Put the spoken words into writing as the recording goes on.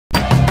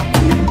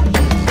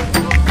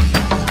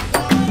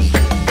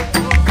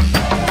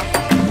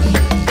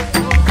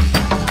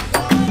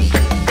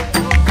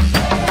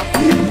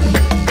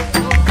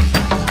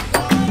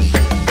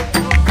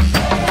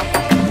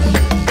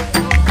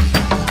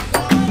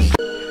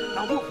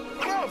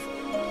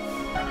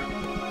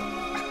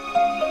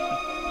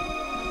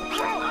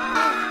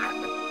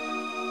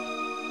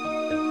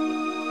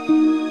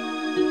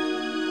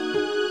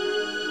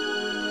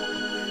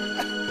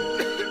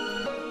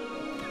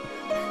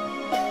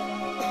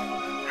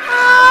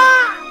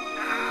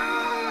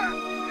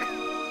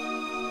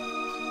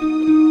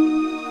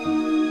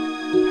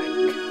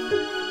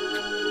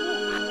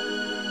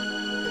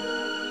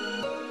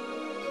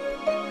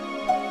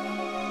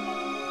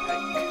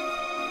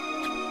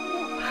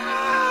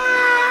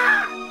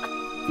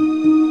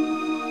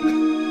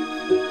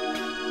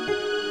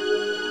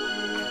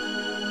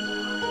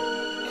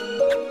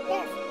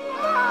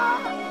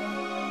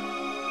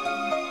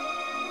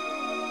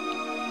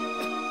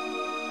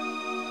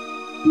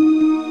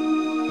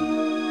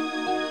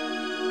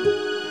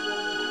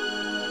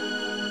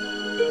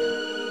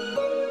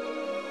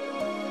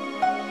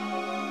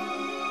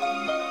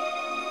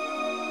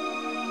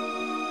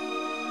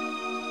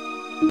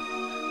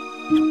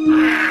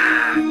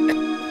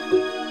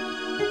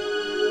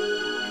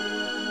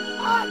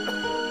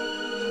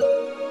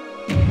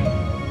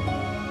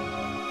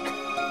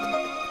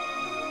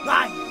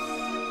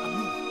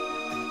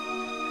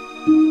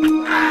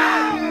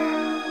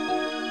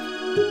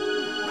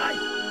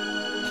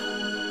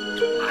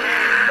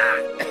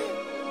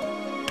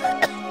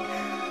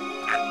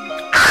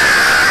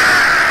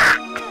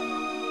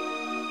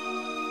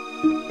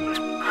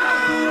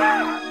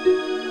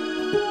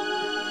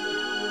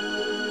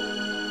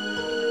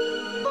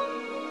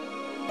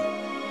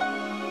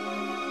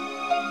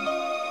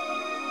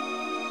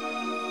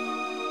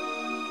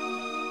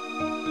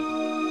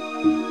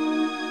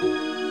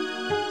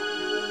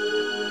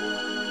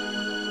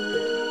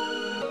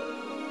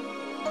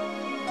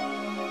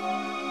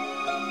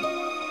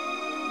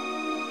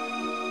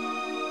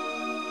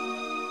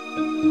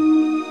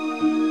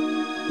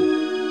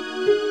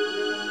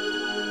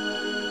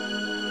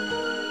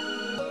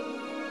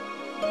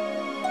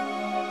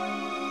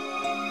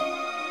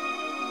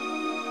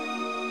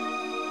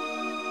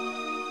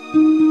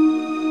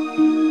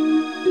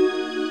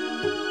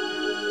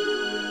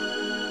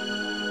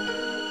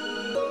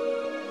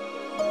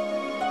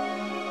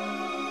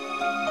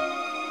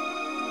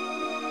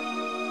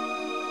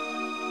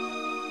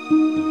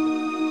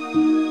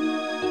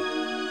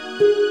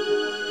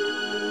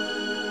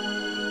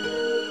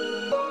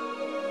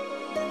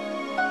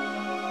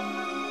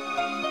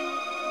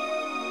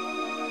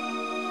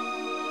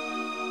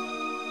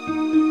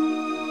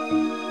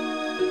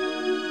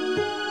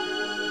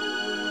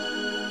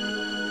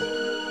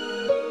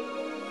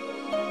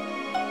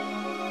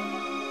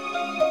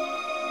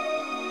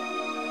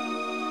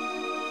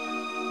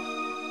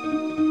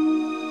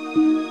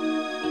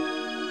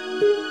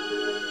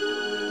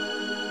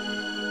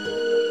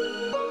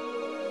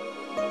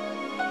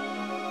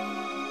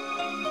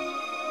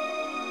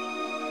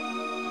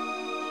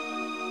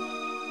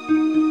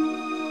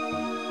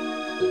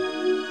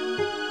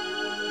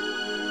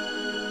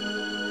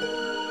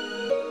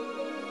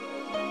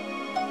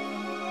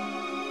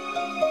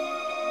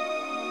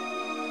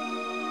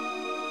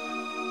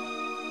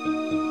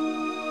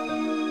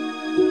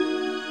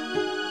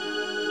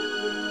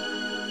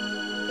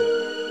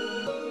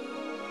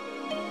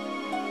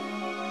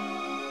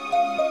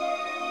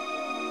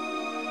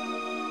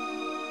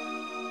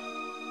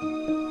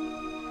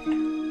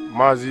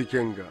Mazi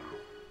Kenga,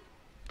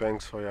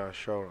 thanks for your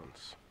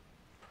assurance.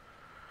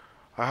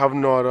 I have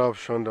no other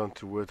option than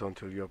to wait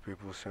until your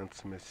people send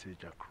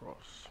message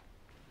across.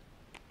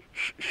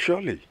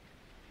 Surely,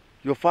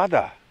 your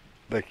father,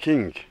 the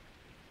king,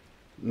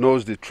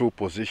 knows the true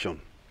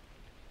position.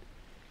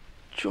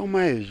 Choma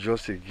is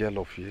just a girl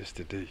of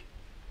yesterday.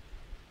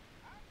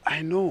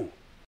 I know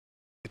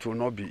it will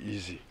not be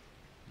easy,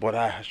 but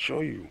I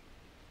assure you,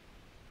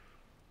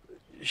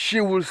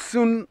 she will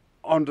soon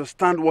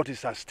understand what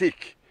is at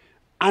stake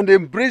and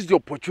embrace the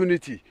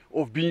opportunity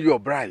of being your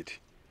bride.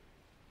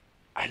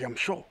 I am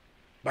sure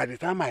by the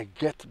time I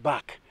get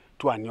back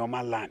to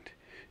Anyoma land,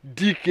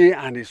 DK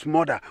and his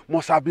mother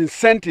must have been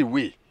sent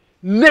away,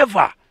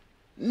 never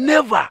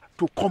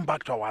to come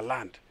back to our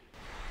land.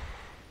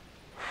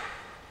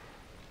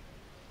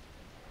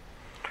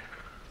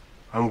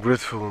 I'm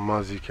grateful,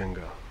 Mazi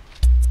Kenga.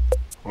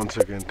 Once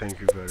again,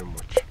 thank you very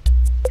much.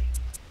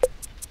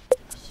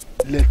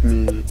 Let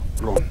me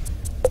run.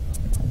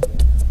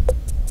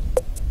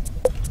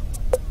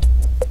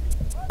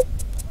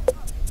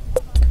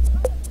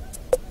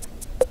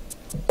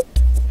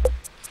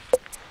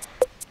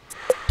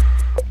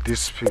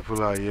 These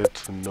people are yet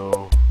to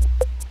know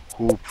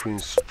who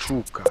Prince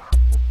Chukka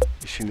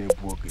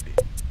Ishinebuogidi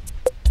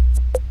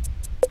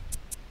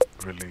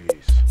really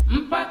is.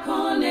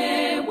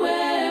 Mpakone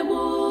webu,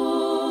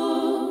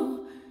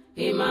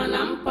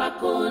 imana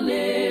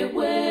mpakone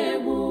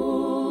webu,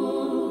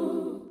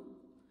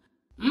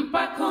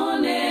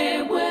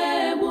 mpakone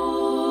webu,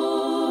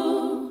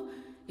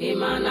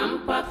 imana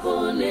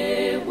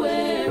mpakone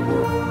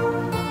webu.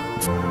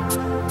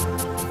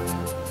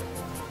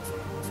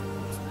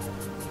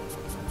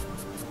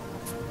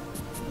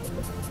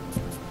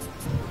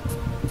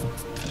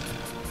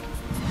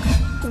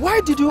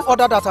 Why did you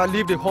order that I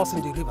leave the horse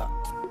in the river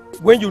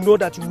when you know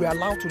that you were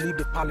allowed to leave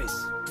the palace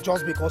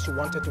just because you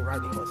wanted to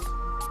ride the horse?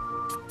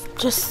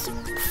 Just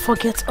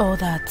forget all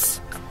that.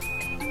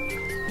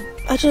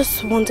 I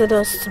just wanted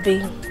us to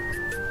be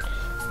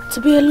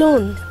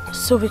alone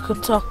so we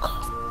could talk.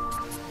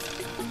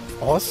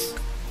 Us?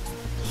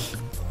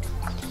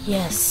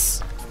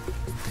 Yes,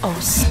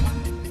 us.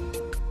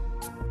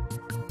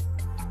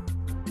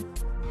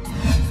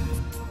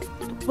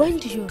 When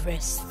do you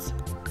rest?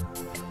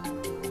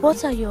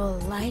 What are your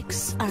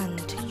likes and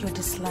your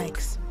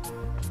dislikes?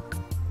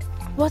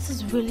 What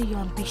is really your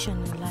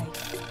ambition in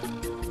life?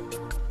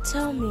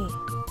 Tell me.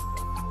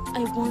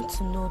 I want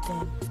to know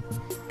them.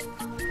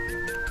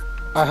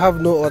 I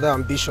have no other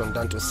ambition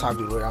than to serve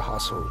the royal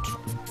household,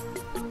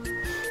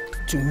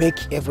 to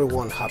make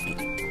everyone happy,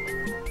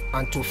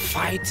 and to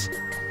fight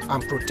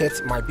and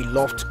protect my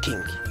beloved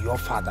king, your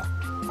father,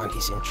 and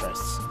his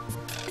interests.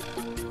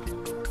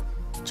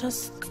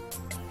 Just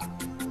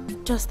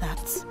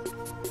that?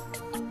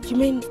 You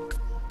mean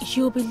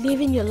you'll be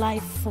living your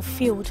life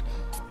fulfilled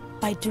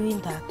by doing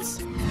that?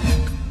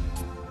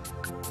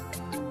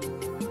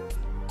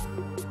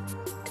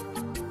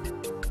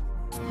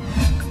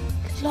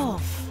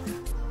 Love.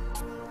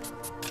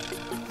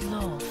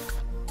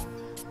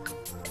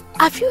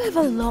 Have you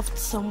ever loved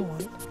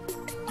someone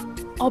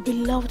or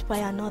been loved by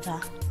another?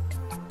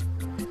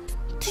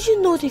 Do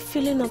you know the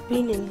feeling of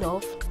being in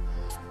love?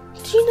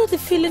 Do you know the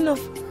feeling of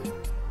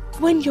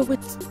when you're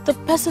with the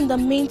person that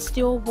means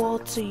the whole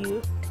world to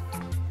you?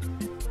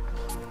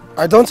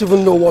 I don't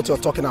even know what you're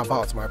talking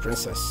about, my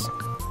princess.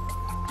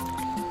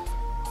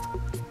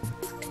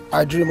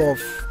 I dream of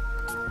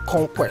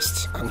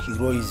conquest and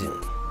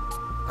heroism,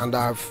 and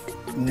I've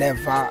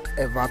never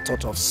ever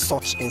thought of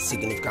such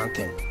insignificant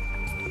thing.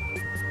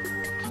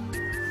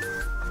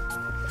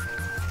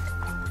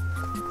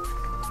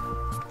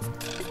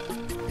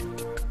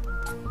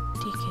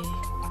 DK,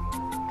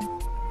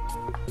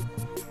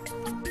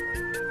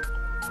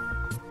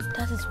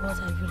 that is what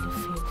I really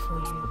feel for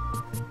you.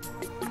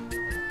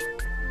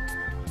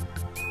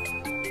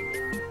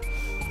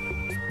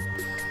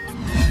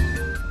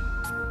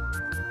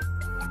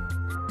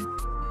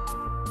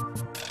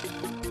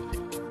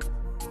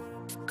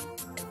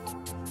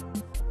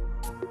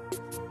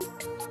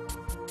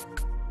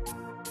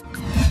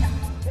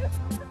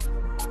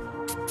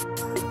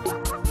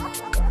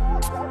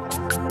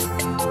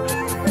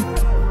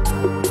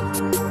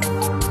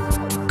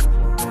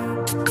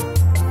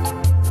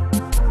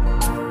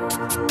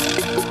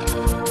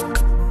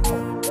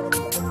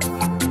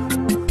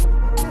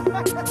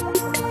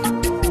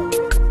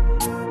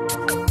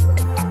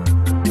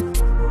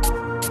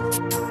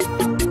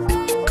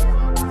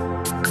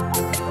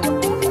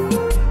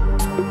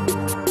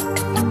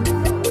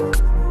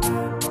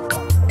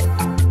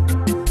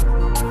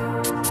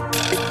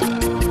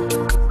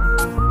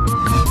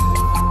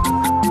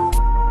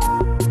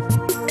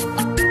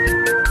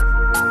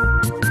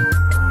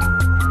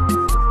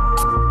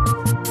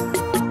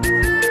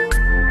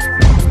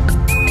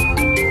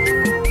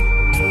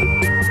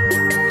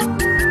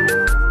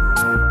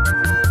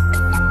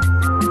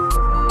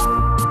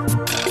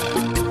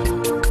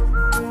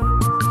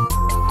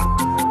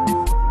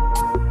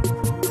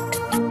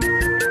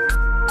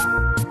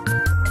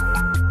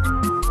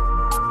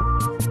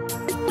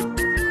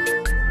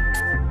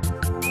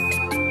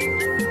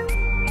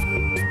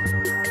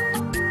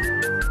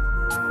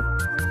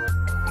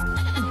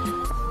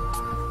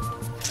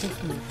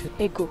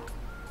 Ego,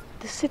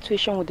 the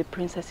situation with the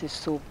princess is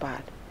so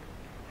bad.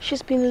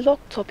 She's been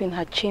locked up in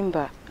her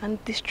chamber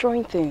and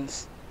destroying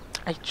things.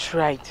 I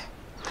tried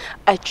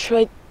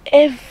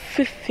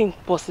everything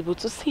possible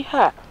to see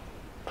her,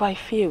 but I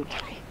failed.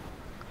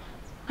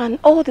 And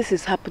all this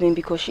is happening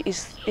because she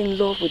is in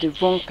love with the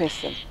wrong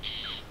person.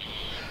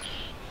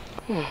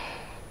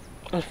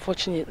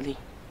 Unfortunately,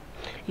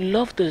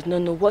 love does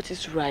not know what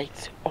is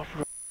right or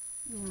wrong.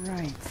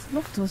 Right.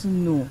 Love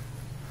doesn't know.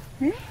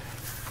 Eh? I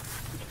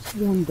just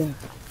wonder.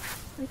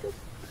 I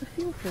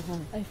feel for her.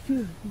 I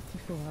feel pity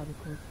for her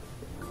because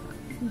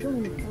you don't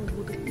understand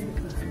what the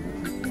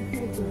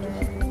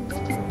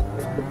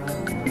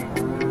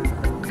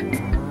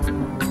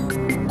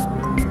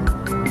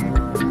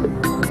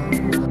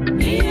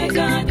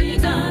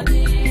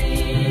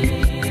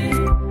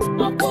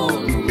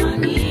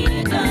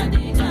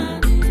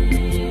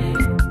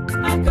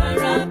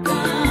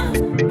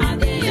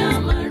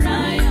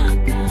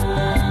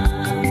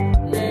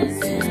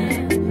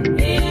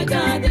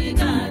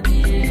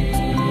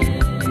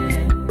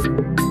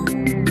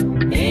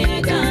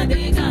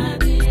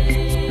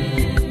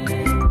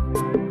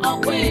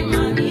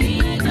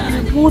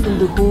mood in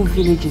the whole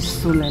village is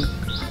solemn.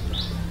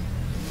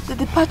 The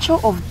departure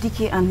of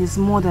Dike and his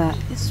mother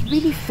is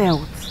really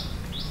felt.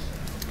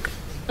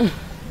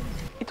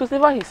 It was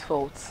never his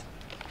fault.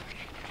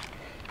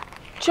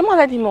 Chima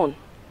led him on.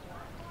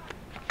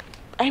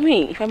 I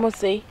mean, if I must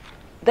say,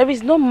 there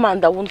is no man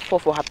that won't fall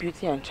for her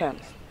beauty and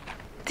charms.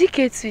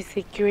 Dike too is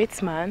a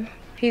great man.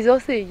 He's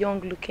also a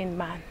young-looking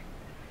man.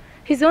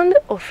 His only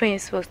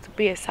offense was to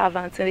be a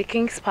servant in the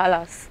king's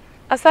palace.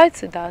 Aside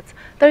to that,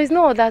 there is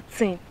no other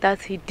thing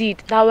that he did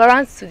that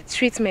warrants to the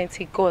treatment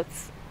he got.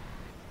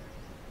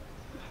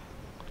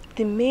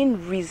 The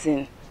main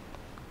reason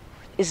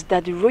is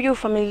that the royal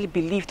family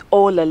believed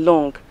all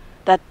along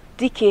that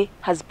Dike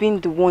has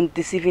been the one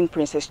deceiving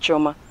Princess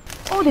Chioma.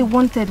 All they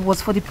wanted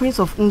was for the Prince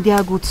of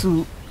Indiago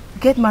to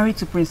get married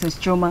to Princess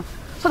Chioma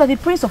so that the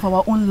Prince of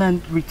our own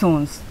land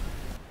returns.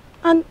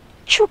 And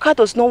Chukka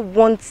does not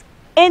want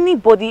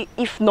anybody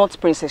if not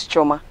Princess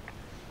Chioma.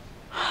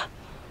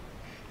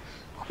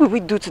 What will we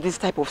do to this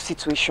type of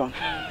situation?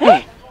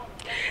 Hey,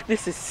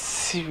 this is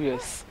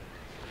serious.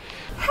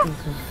 It's a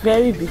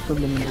very big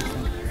problem in this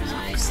town.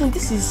 See,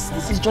 this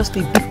is just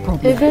a big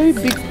problem. A very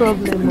big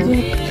problem.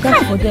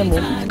 That's for them.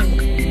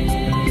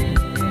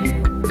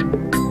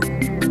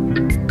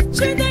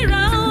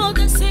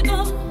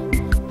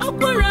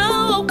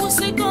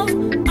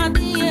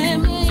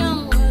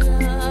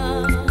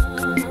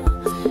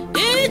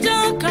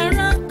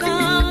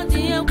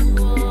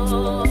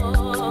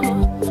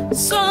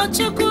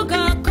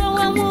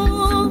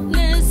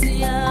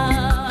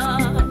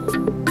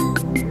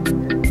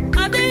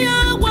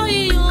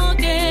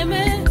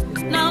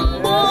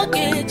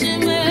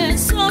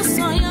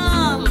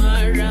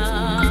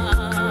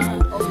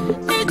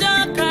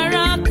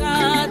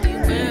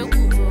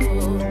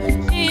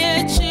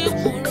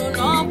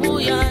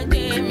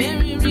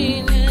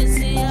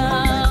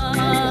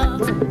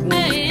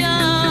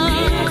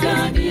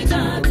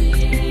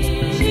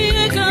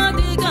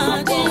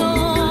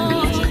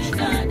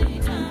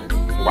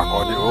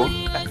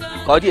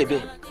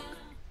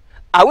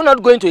 Are we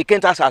not going to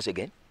Ikenta's house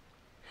again?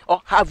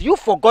 Or have you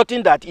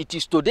forgotten that it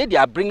is today they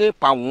are bringing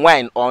palm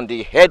wine on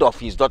the head of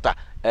his daughter,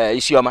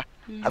 Isioma?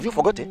 Have you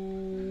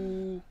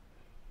forgotten?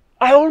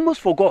 I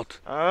almost forgot.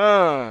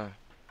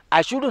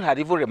 I shouldn't have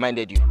even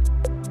reminded you.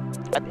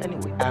 But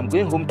anyway, I'm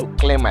going home to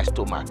clear my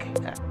stomach.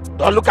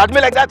 Don't look at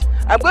me like that.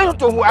 I'm going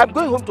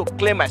home to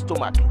clear my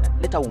stomach.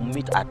 Later we'll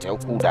meet at El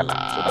Kudala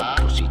so that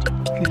we proceed.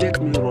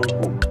 Let me run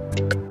home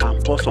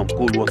and pour some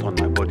cold water on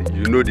my body.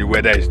 You know the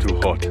weather is too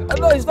hot.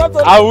 No, it's not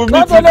only, I will meet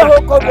not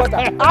only cold water.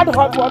 Add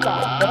hot water.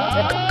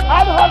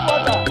 Add hot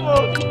water.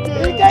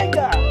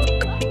 Ikenga.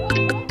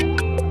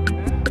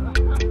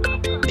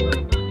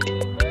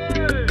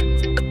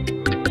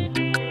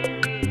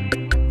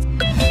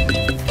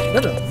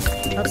 Brother,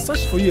 I've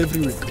searched for you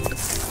everywhere.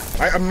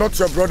 I am not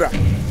your brother.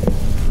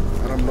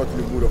 And I'm not in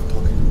the mood of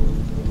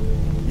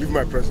talking. Leave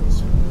my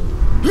presence.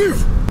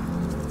 Leave!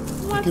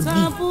 You can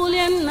leave.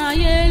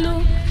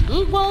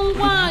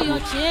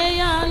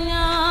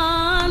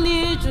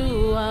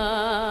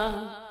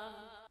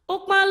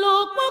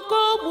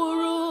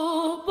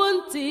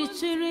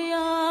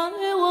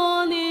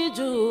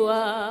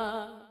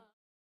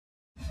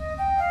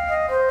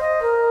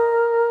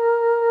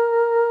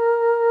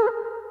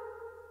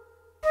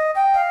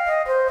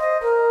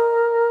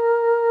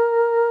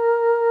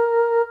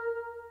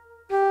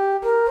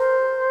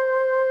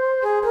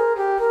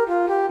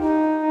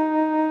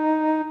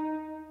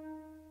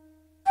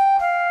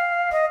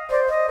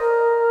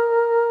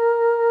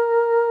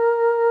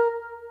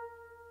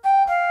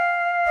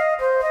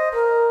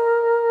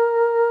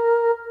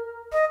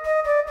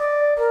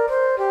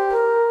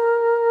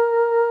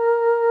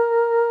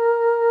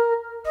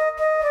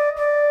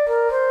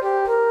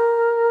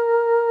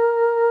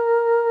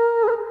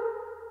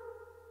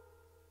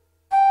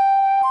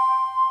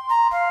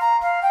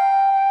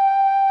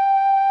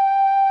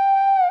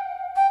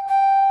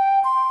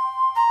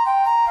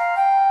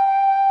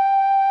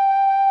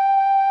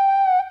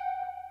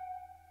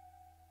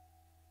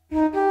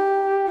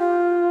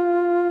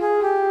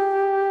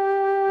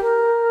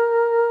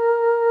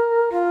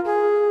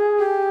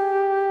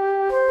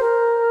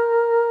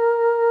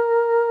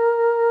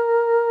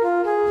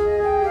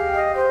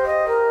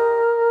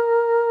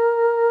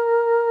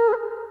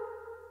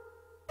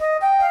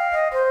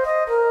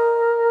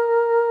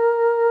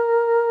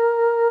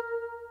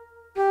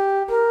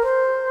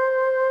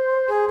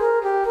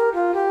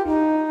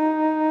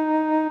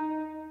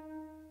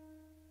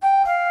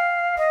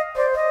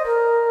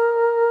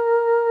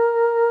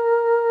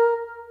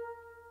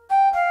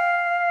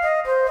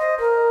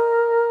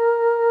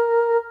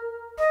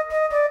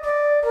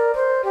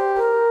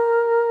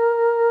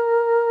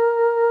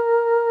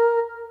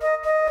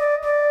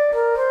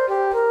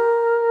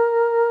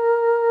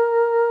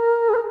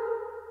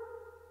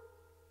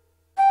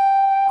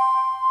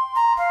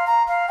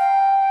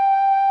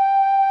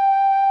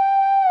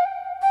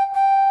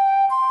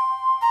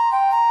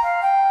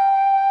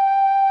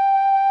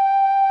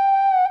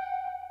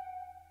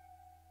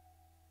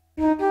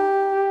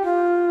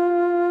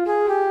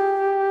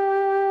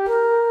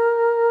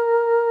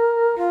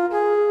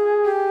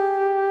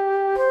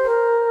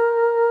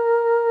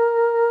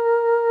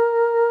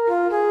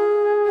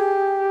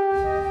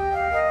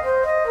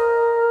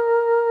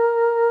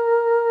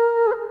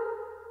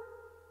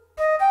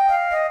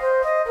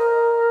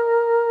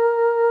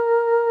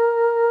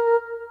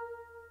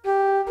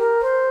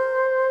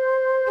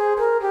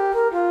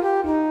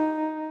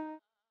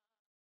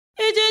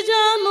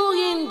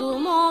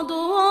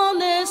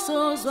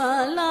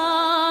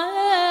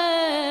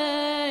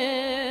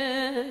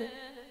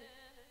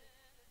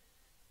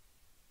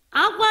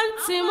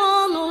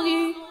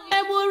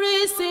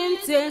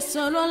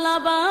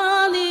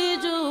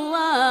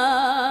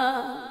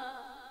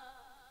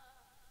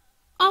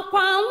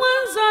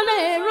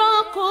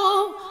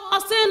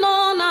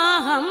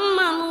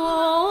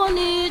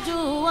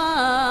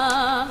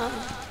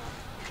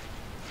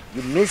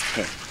 You missed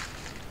him.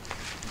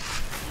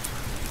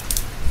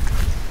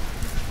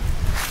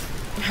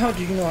 How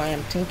do you know I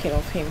am thinking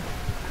of him?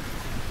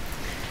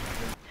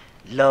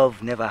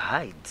 Love never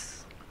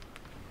hides.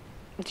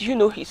 Do you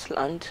know his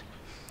land?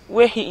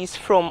 Where he is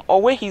from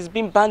or where he's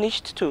been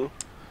banished to?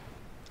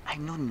 I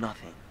know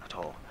nothing at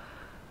all.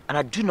 And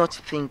I do not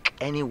think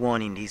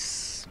anyone in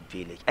this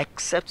village,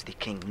 except the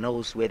king,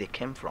 knows where they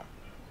came from.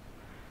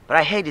 But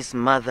I heard his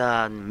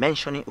mother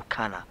mentioning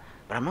Ukana,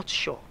 but I'm not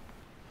sure.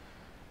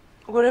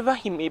 Wherever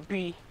he may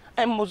be,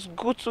 I must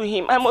go to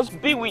him. I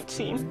must be with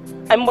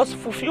him. I must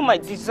fulfill my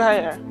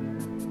desire.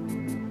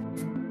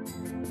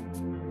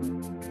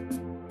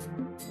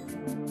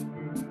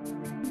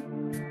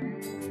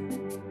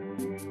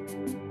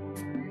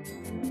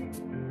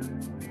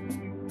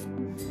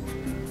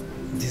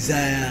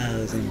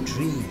 Desires and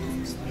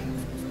dreams.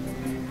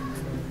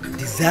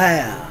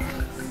 Desire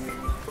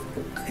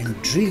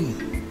and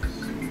dreams.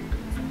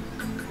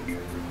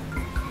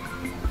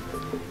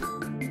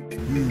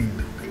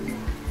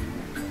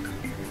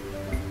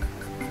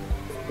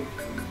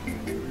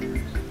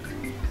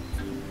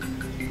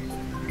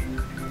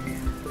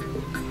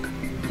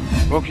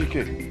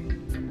 Okike,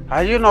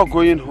 are you not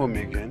going home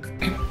again?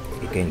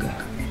 Ikenga,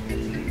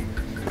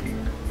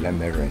 let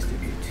me rest a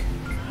bit.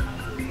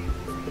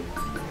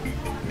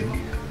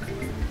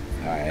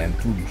 I am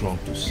too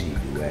drunk to see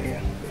the way I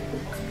am.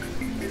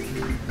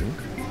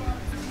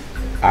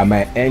 I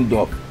might end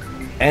up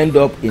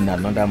in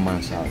another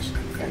man's house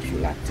if I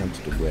should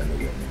attempt to go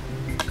anywhere.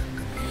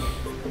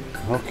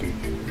 Okay.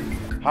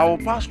 I will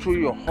pass through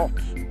your hut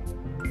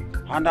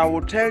and I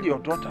will tell your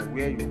daughter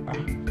where you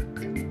are.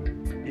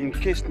 In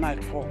case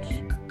night falls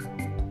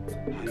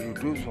and you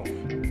doze off,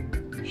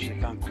 she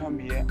can come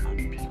here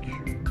and pick you.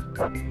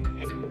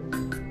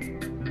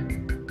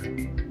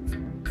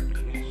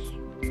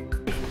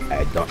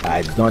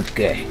 I don't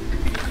care.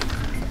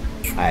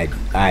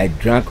 I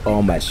drank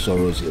all my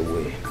sorrows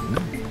away.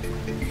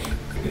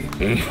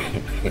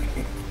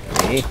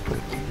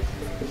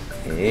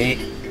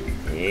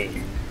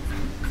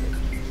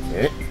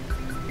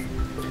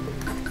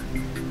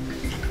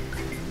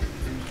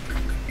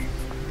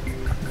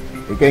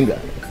 Ikenga.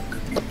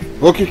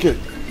 Okike,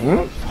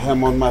 I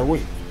am on my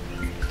way.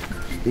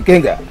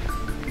 Ikenga.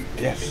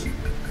 Yes.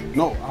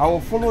 No, I will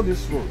follow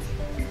this road,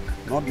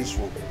 not this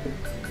one.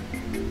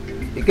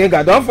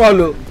 Ikenga, don't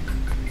follow.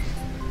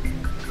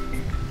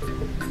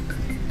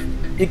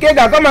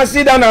 Ikenga, come and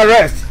sit down and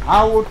rest.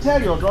 I will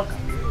tell your daughter.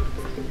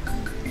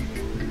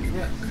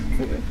 Yes.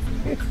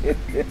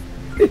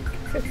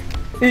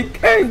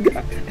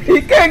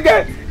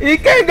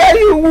 Ikenga,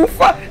 you will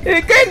fall.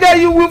 Ikenga,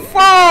 you will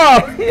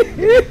fall.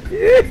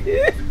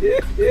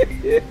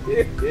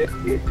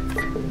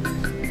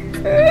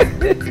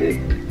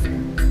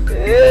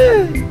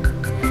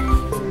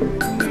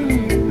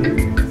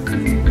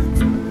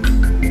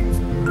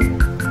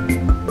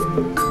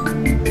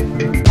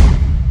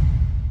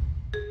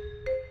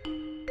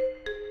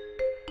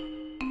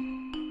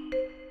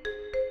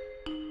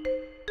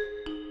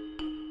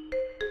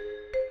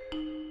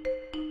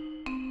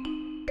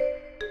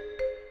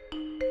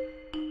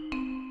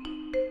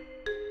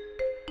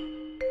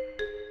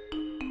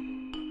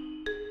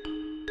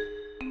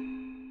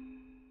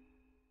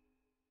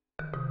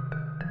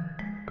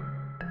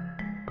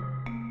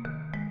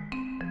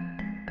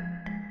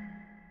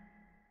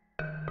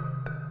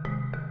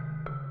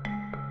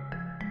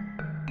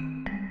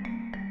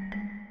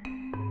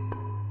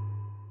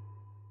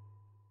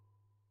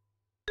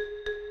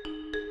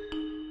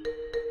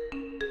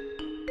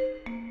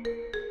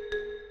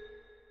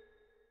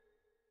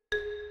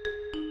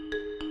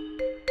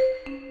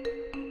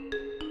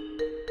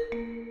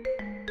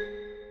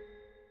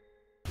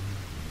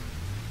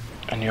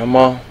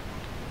 Anyoma,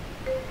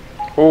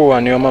 oh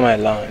Anyoma, my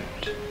land,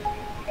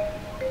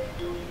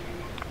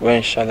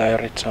 when shall I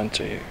return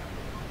to you?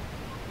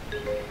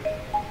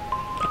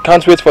 I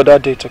can't wait for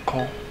that day to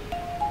come.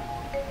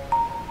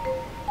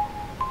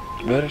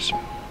 Very soon.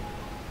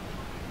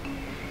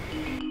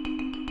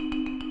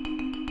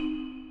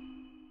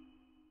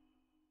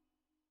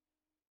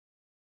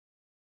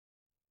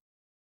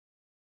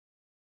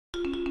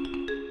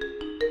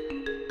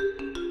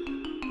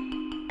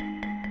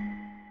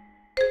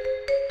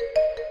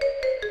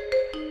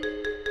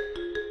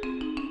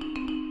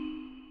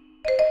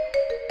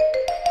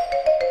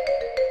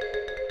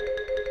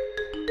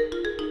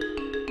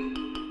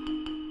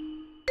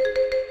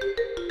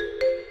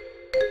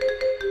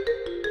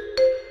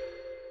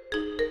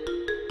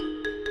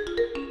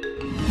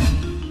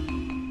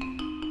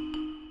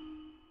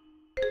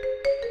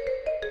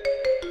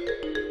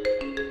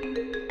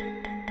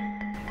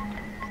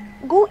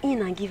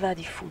 give her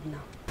the food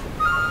now.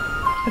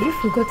 Have you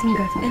forgotten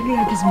that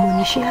earlier this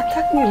morning she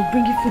attacked me and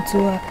bringing food to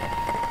her?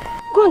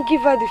 Go and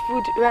give her the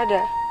food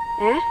rather.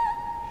 Eh?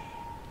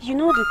 You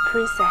know the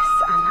princess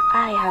and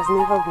I has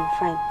never been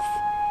friends.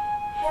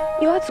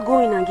 You ought to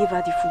go in and give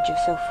her the food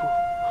yourself,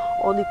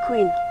 or the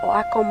queen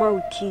or Akoma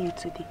will kill you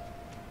today.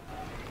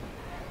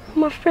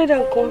 I'm afraid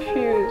and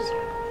confused.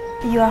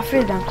 You are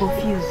afraid and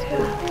confused?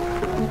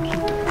 Okay.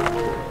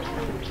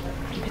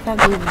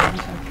 Better go in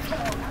and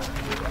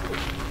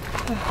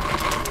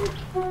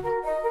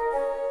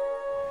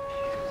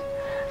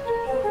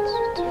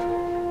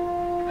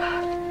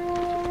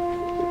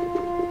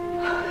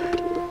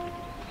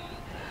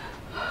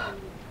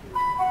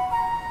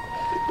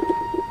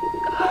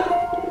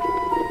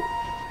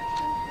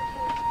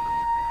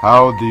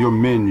How do you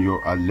mean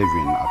you are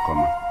leaving,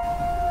 Akoma?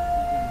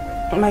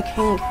 My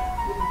king,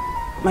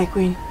 my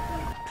queen,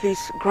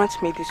 please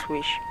grant me this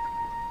wish.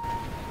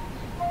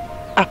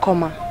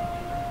 Akoma,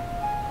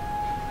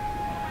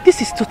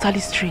 this is totally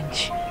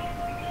strange.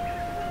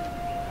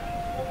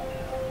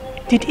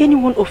 Did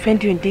anyone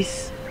offend you in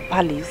this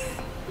palace?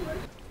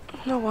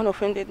 No one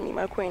offended me,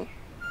 my queen.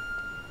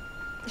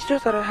 It's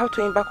just that I have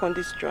to embark on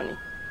this journey.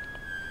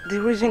 The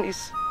reason is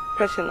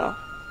personal.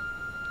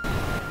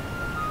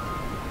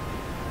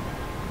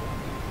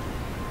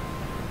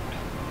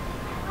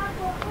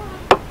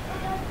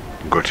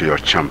 Go to your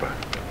chamber.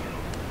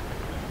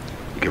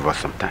 Give us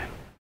some time.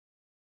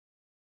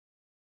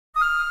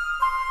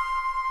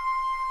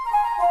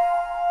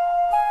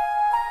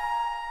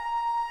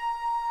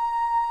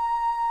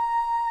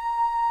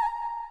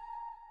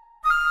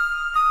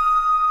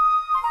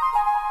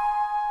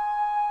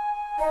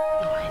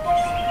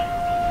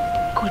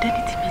 Could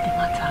anything be the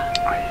matter?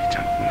 I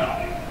don't know.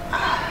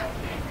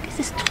 This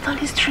is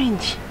totally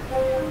strange.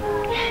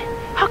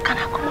 How can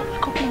I come up with a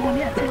couple of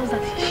money and tell us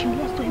that she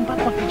wants to embark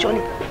on the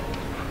journey?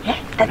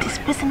 That is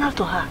personal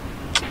to her.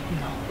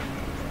 No,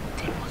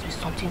 there must be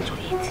something to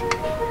it.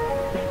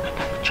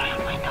 I will try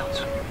and find out.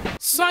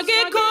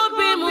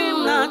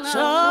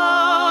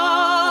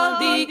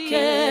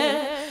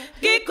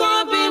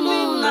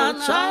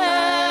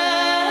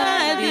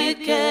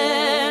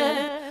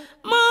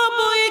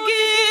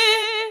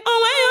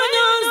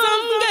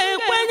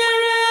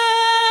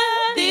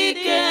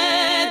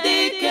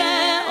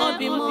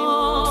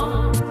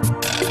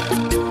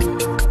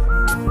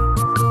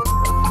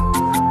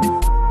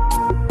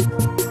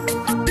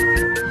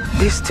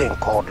 This thing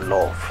called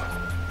love.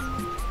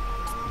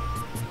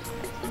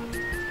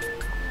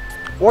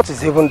 What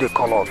is even the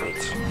color of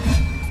it?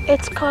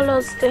 It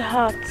colors the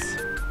heart.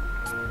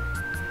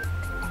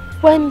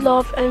 When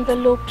love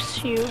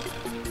envelopes you,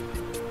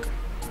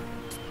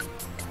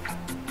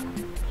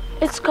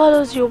 it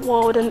colors your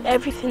world and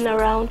everything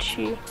around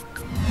you.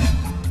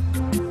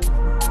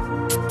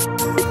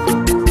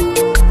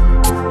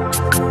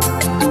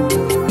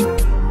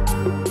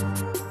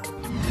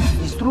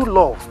 Is true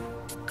love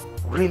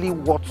really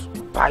worth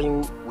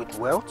buying with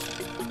wealth?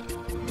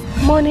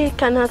 Money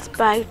cannot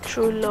buy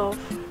true love.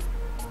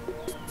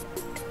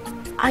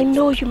 I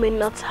know you may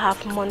not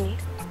have money,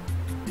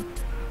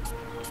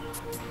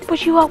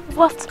 but you are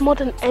worth more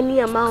than any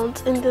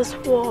amount in this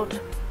world.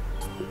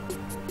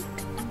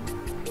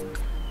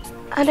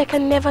 And I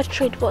can never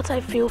trade what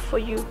I feel for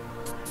you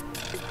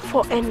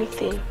for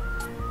anything.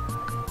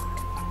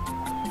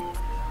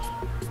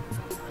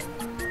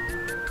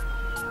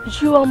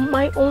 You are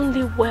my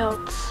only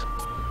wealth.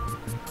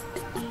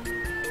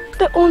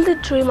 The only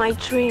dream I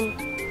dream.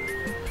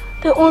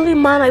 The only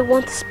man I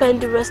want to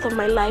spend the rest of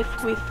my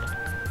life with.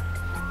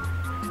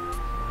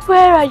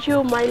 Where are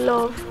you, my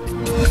love?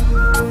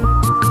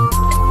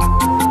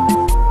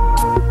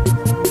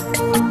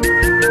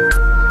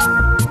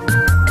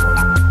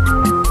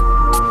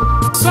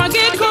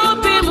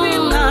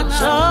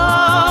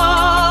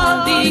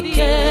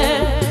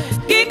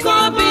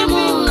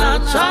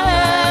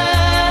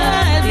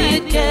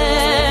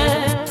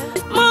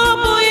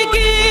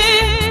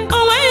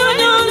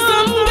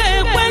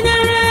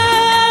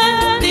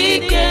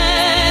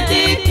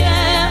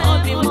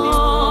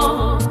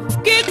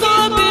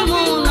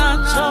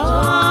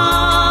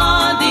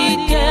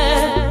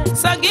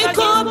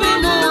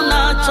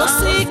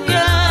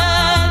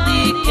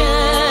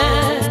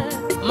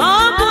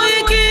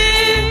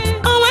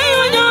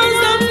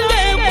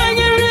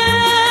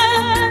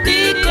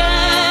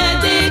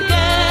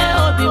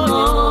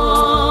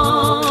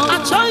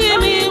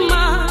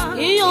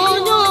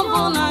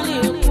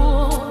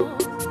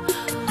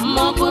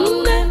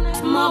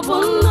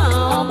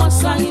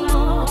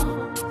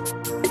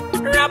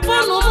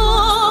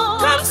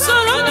 Come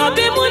surround your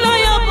people,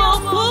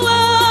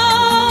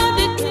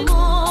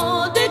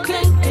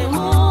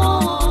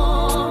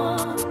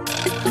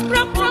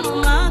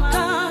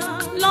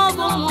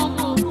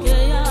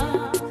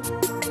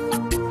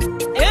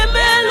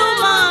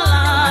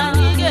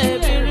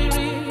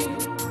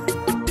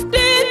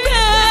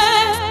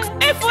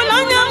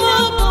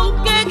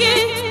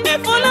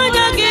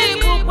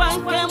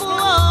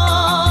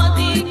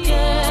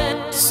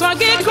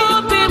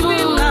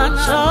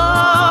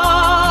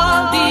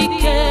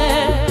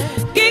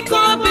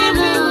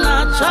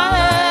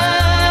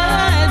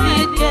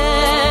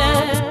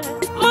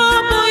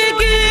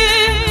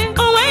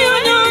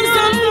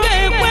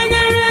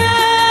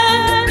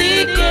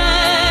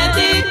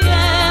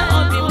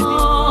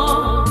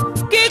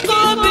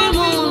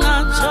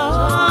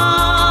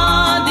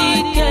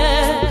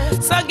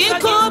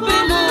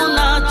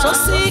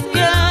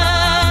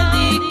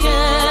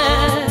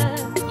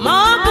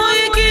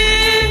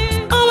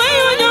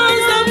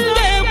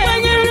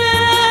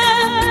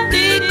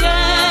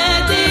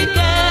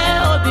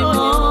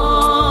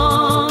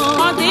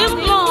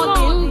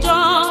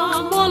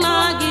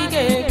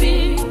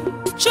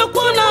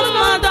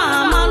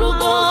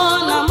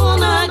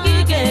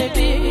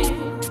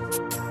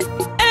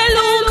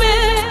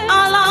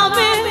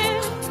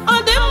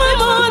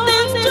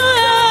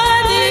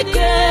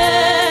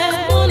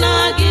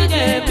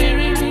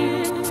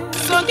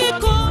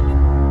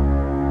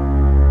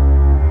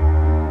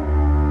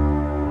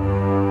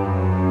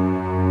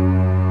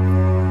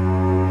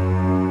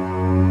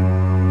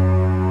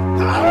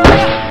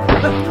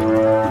 We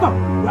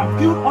have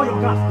killed all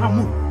your guards. Now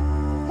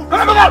move.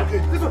 Come on!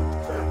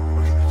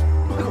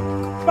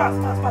 Fast.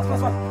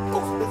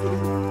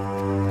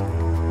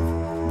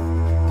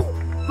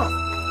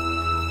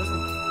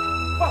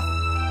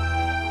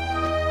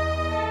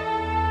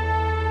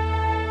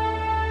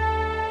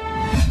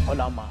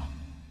 Olama,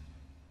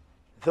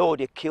 though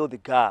they killed the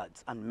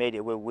guards and made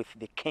away with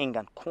the king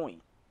and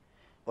queen,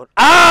 but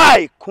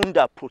I,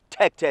 Kunda,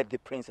 protected the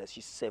princess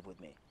she saved with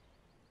me.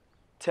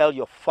 Tell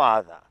your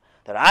father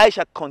that I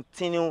shall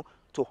continue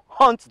to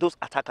hunt those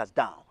attackers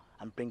down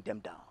and bring them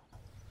down.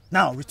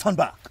 Now return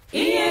back. Go!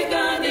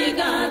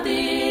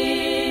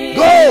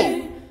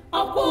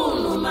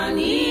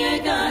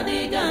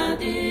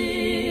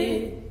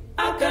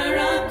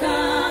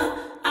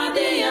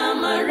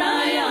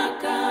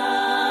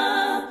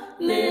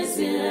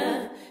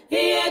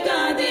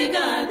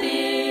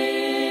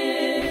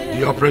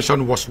 The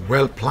operation was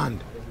well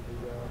planned.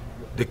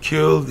 They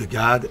killed the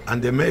guard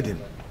and the maiden.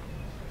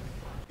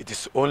 It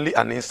is only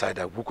an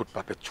insider who could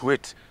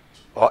perpetuate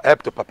or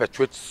help to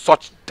perpetuate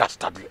such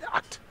dastardly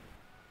act.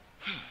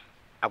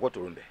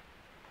 Agotorumbe,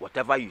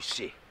 whatever you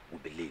say, we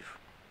believe.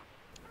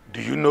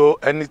 Do you know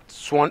any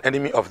sworn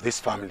enemy of this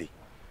family?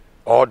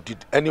 Or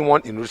did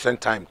anyone in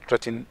recent time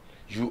threaten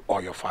you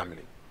or your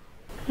family?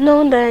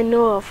 None that I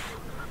know of.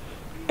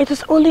 It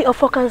is only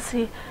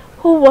Offor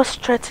who was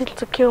threatened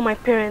to kill my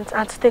parents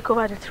and to take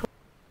over the throne.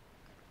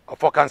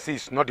 Offor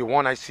is not the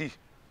one I see.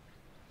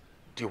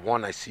 The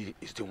one I see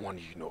is the one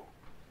you know.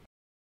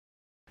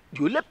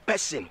 The only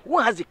person who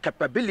has the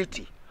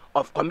capability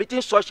of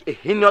committing such a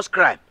heinous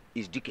crime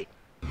is Dike.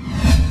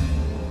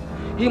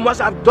 He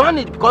must have done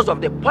it because of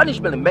the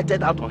punishment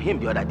meted out on him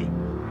the other day.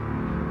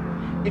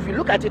 If you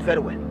look at it very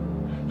well,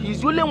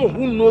 he's the only one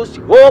who knows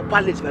the whole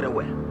palace very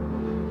well.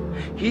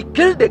 He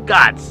killed the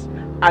guards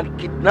and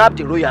kidnapped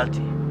the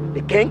royalty,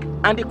 the king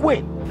and the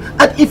queen.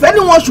 And if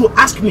anyone should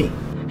ask me,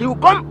 he will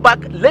come back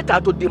later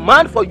to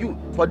demand for you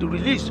for the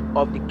release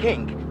of the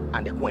king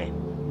and the queen.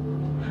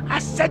 I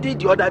said it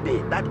the other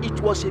day that it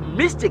was a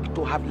mistake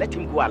to have let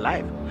him go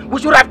alive. We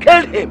should have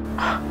killed him.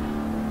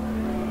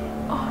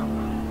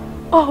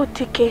 Oh,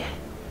 Dike.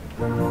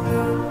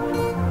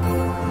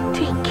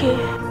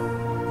 Dike.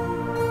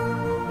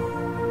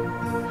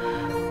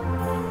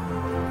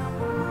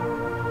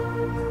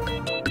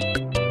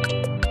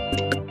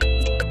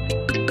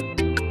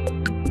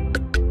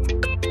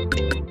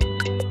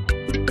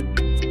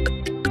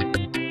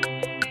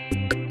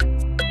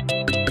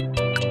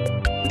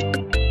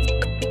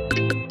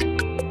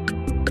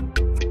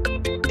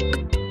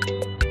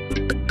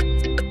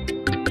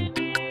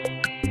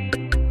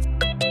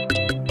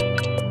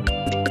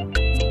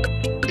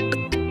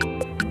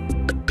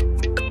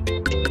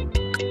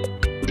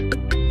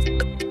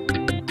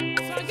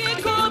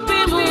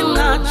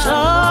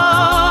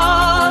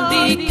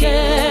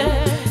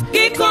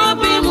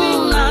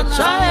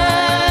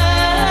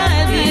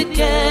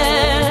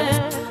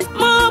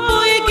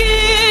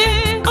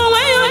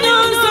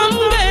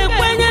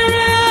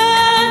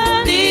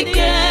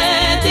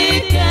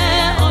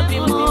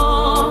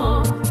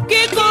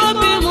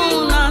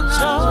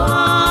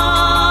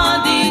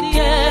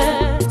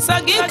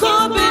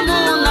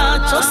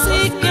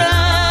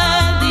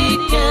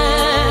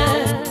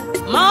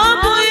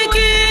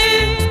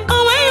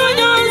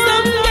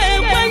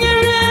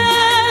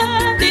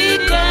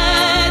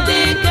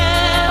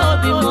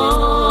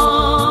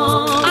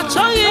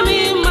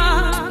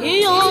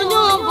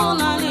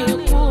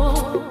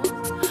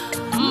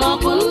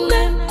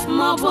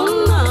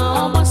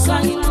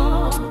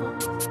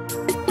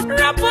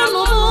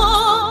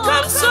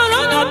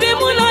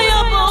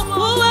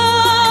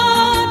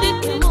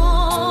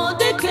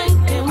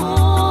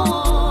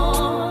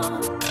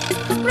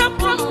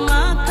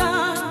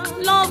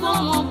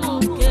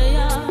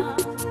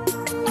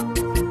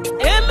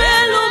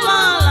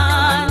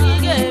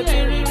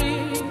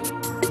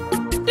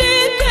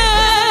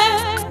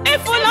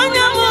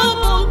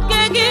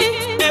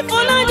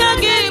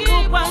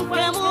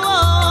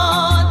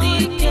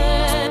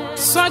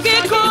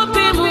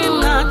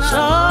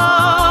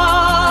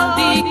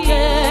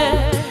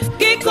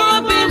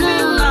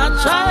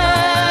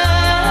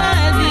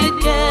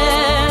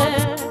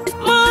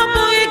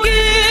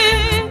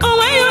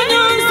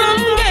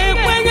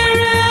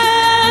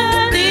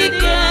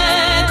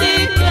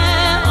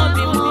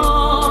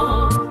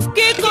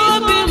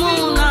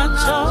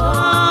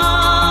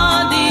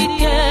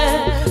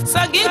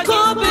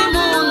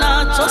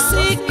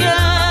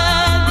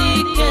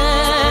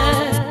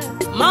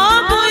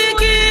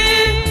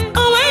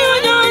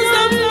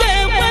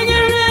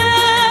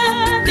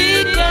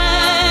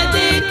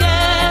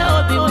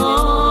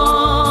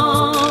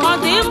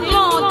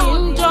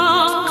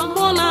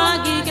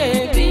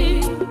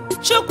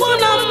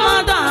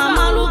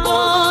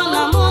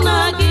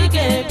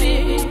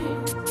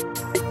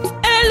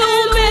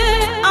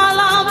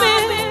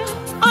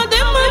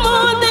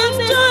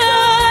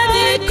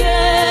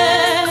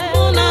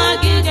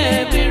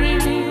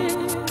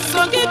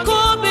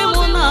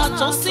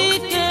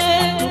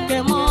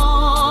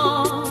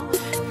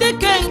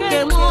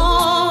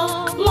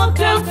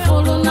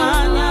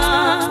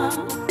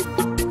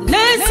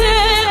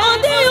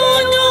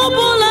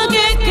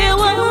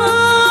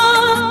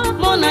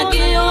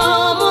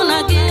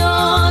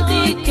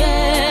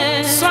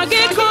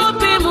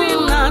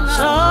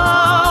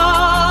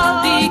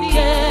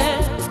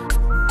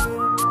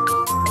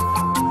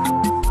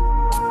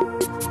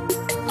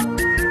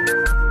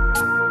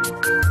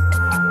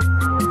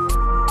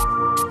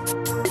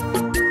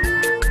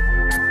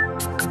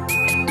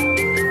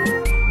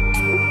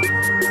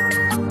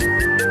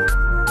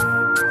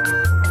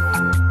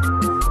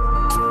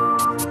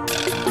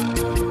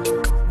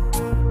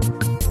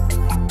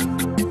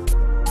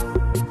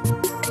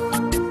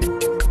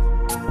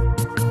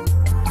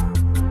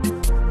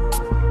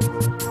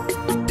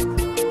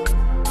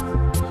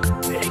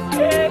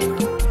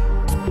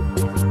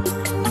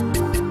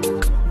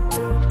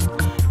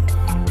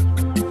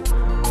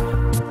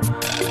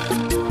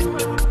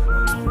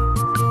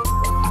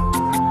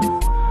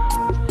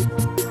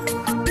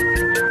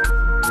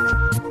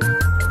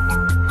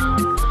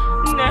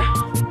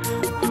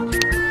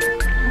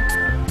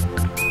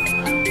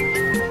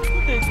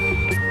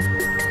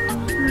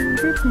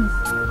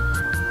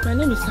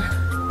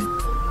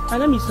 My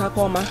name is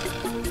Akoma.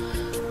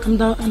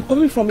 I'm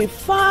coming from a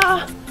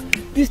far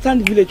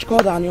distant village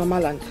called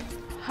Anyoma land.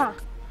 Ha!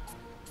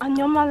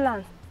 Anyoma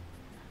land.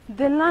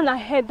 The land I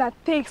heard that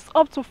takes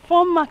up to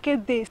 4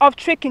 market days of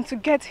trekking to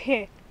get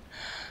here.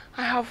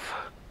 I have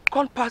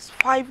gone past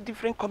 5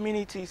 different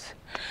communities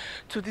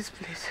to this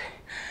place.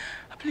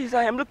 Please,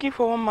 I am looking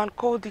for one man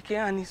called Dike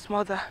and his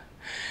mother.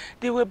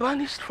 They were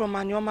banished from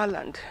Anyoma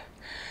land.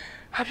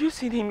 Have you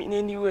seen him in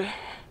any way?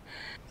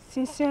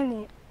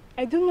 Sincerely,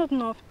 I do not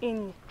know of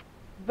any.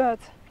 But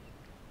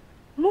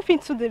move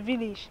into the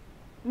village.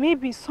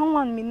 Maybe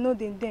someone may know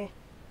them there.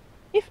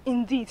 If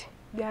indeed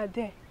they are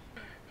there.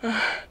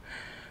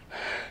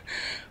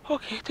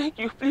 Okay, thank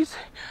you. Please,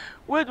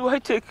 where do I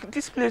take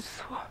this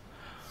place?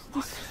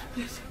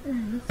 Please.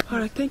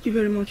 Alright, thank you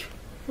very much.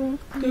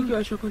 Thank you,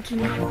 I shall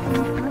continue.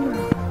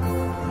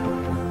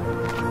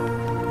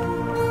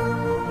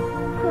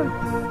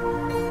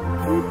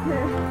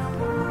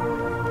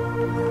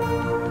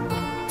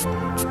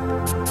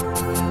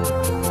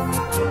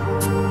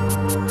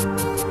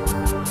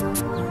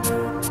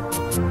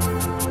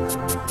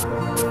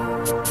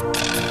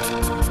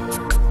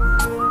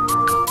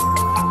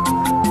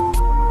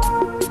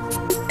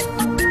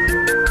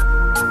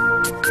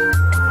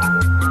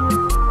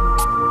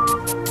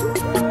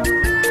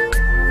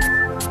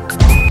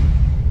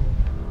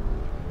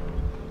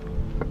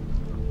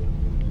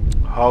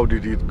 How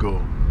did it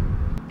go?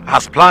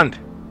 As planned.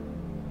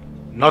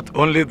 Not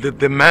only did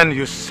the men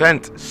you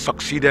sent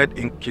succeeded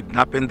in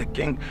kidnapping the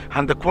king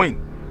and the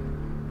queen,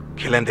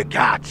 killing the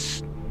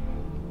guards,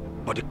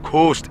 but the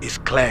coast is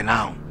clear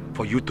now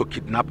for you to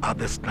kidnap her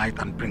this night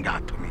and bring her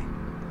to me.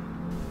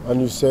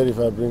 And you said if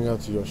I bring her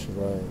to your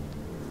shrine,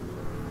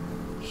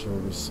 she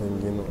will be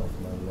singing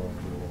of my love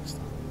the next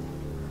time.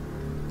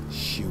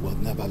 She will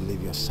never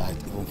leave your side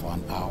even for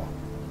an hour.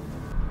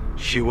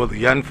 She will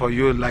yearn for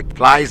you like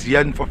flies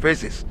yearn for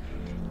faces,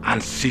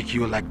 and seek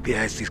you like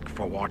bears seek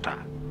for water.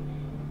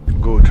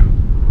 Good.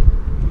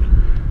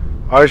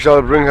 I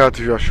shall bring her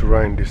to your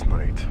shrine this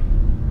night.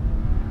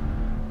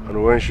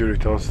 And when she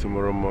returns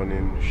tomorrow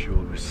morning, she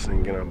will be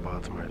singing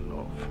about my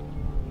love.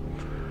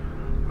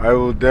 I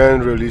will then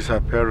release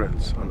her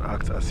parents and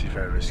act as if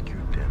I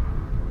rescued them.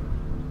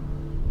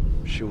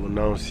 She will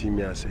now see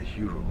me as a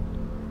hero,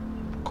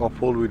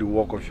 coupled with the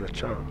work of your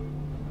charm.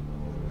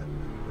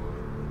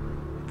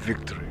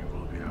 Victory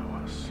will be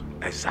ours.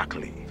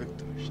 Exactly.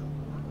 Victory shall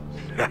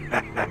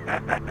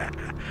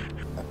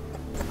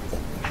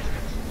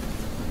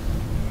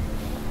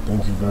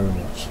Thank you very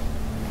much.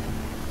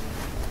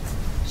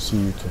 See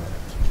you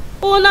tonight.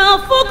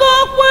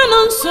 Unafugo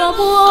kwenu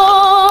nsogbu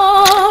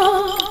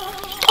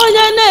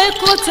onye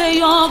na-ekote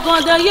ya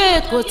ọgọdọ ya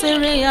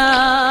ekotere ya.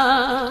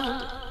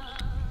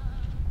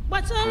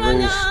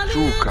 Prince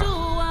Chukka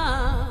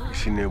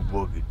is in a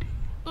bogidi.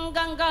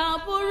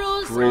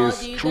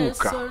 Prince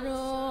Chukka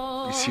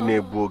is in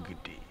a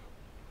bogidi.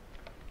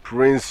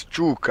 Prince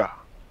Chukka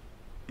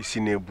is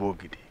in a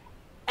bogidi.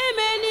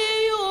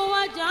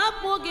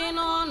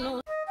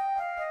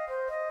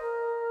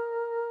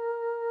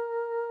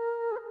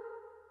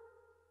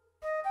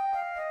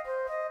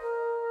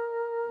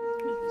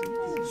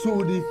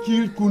 So they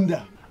killed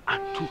Kunda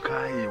and took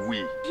her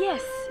away.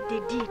 Yes, they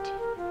did.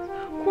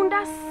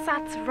 Kunda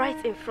sat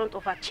right in front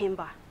of her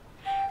chamber,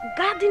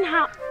 guarding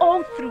her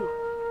all through.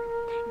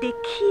 They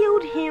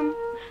killed him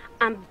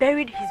and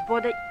buried his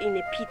body in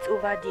a pit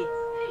over there.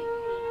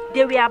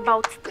 There were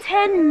about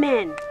 10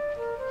 men.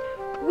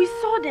 We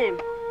saw them,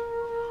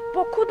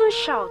 but couldn't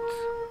shout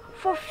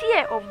for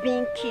fear of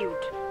being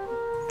killed.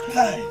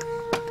 Hi.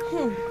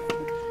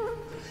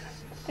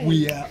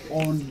 We are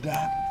under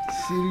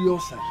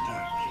serious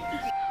attack.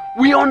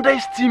 We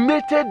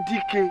underestimated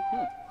DK.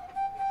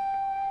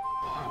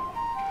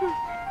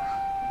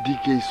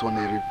 DK is on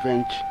a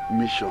revenge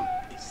mission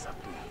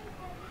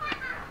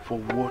for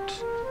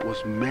what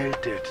was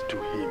melted to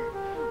him.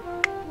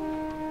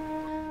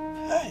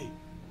 Hey,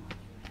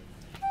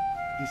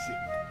 listen,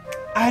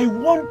 I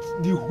want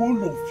the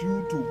whole of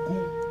you to go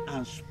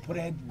and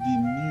spread the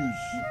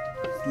news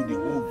to the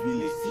whole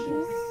village.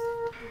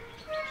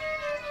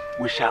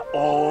 We shall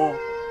all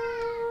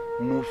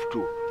move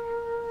to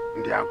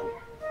Ndiago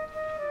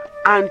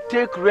and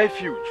take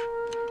refuge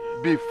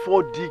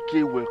before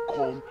DK will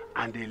come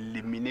and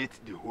eliminate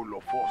the whole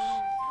of us.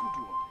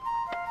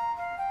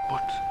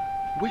 But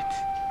wait.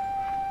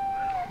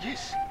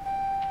 Yes,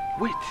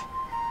 wait.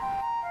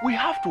 We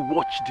have to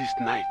watch this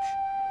night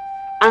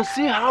and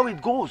see how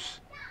it goes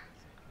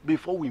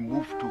before we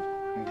move to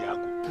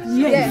Ndiago.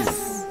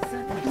 Yes.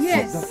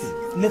 Yes.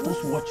 Exactly. Let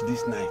us watch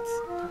this night.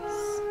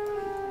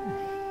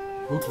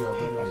 Go to your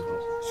various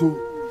houses. So,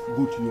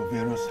 go to your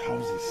various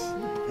houses.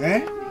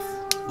 Eh?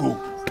 Go.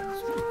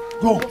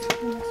 Go.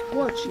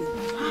 Watch it.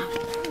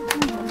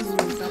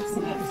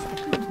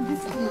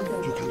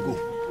 You can go.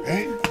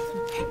 Eh?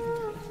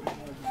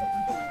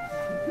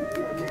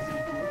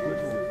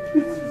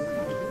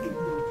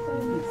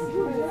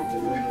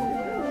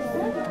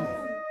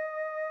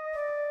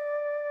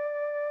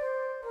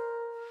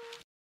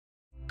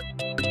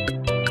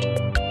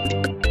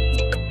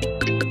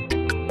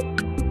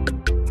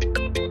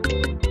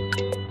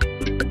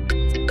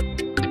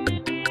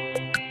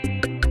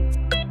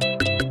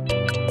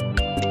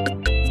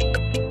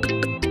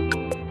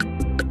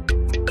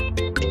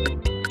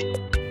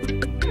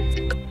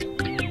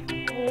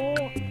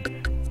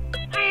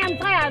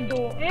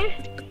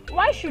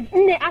 should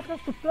Nne ask us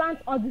to plant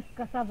all this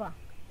cassava?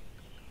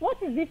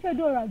 What is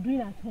Ifedora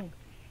doing at home?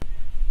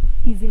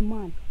 He's a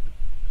man.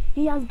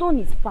 He has done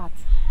his part.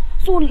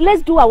 So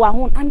let's do our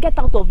own and get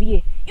out of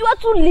here. You are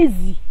too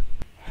lazy.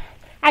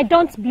 I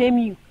don't blame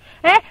you.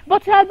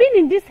 But you have been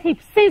in this heap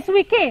since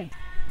we came.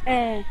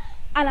 And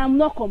I'm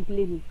not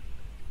complaining.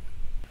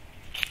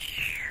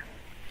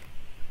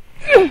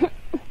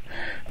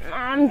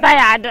 I'm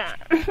tired.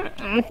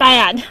 I'm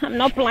tired. I'm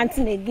not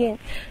planting again.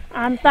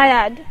 I'm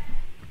tired.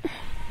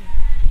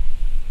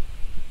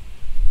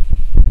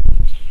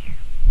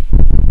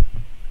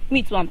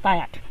 Me too, I'm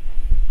tired.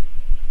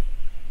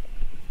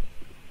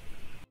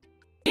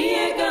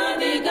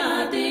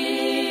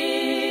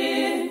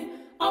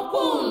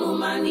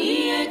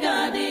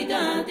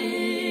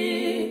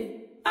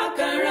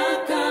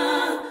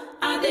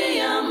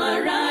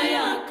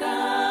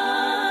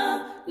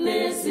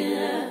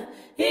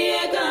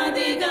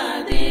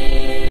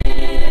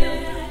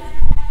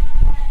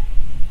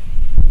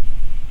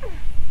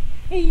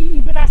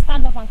 You better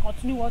stand up and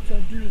continue what you're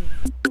doing.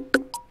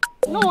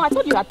 No, I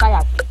thought you were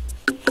tired.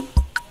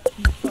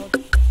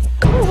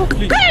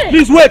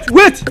 Please, please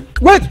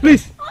wait,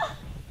 please.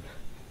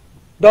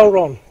 Don't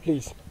run,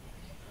 please.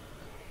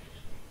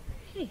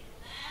 Hey.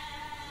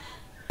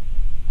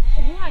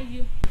 Who are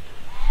you?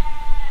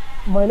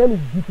 My name is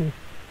Zubby.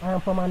 I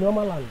am from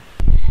Anioma land.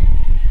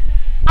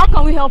 How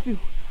can we help you?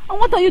 And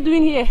what are you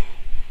doing here?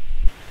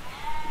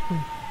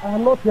 Please, I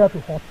am not here to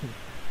hurt you.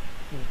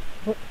 Please.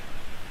 But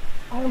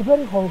I am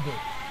very hungry.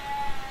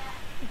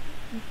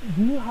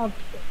 Do you have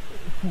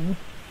food?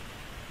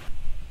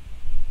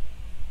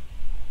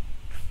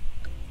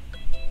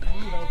 Can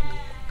you help me?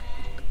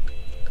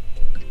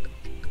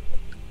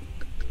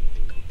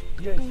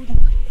 Yes,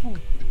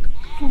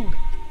 food.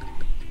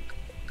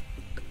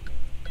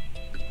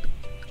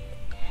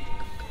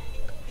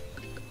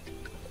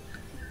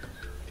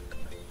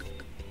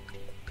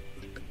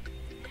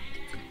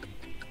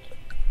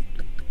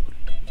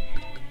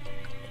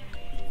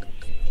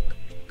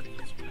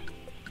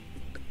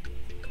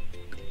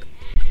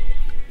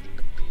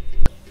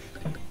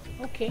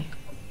 Okay.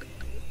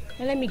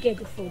 Now let me get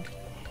the food.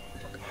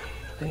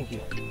 Thank you.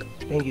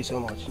 Thank you so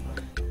much.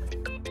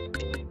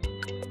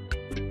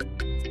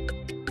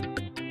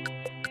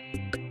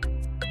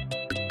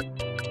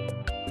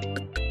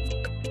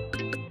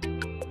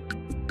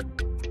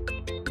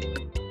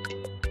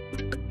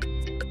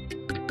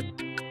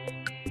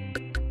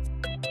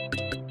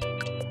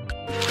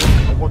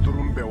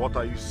 What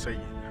are you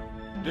saying?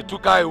 They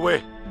took her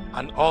away,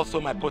 and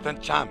also my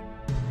potent charm.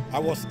 I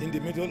was in the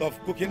middle of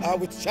cooking her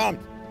with charm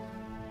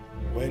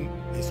when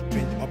a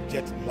strange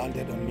object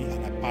landed on me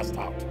and I passed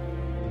out.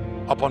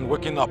 Upon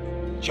waking up,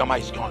 Chioma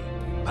is gone,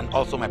 and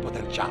also my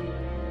potent charm.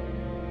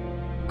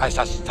 I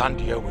shall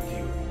stand here with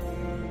you.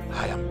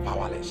 I am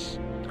powerless.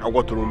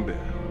 Awaturumbe,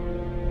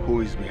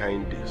 who is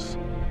behind this?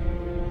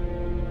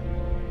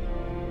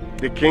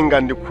 The king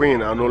and the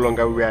queen are no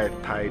longer where I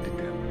tied them.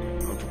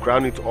 And to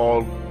crown it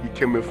all,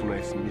 Ikemefuna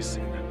is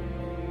missing.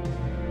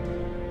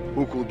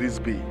 Who could this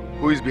be?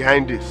 Who is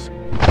behind this?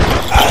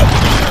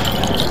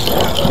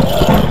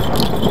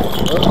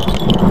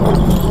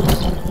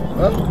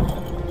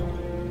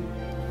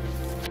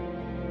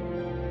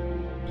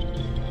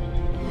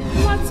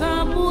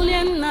 Nwata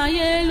bulie nna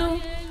ya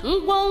elu,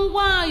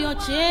 ngwongwa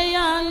yochie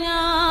ya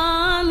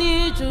anya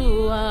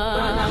n'ijuwa.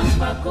 Mana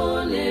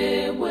mpako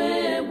na-egbu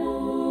egbu.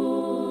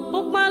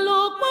 Ụkpala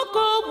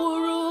okpoko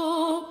gburu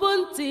bụ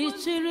ntị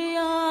chiri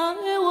ya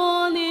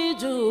ewo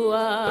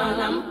n'ijuwa.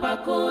 Mana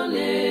mpako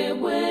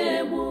na-egbu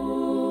egbu.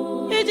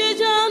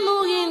 Ijiji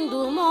anụghị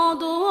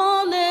ndụmọdụ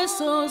ọ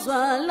na-eso ụzọ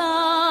ala.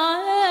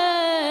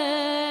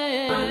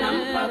 Mana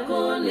mpako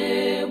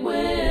na-egbu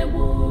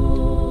egbu.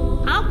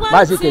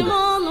 Agwati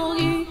n'ọnụ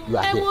gị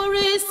ewuru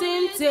isi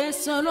ntị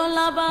soro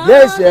laba.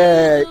 Yes,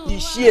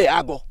 Ishie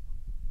Ago,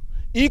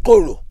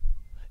 Ikoro,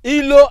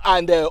 Ilo,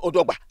 and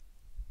Odogba.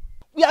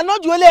 We are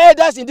not the only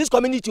elders in this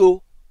community.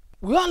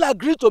 We all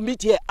agree to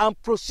meet here and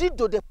proceed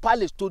to the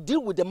palace to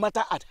deal with the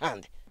matter at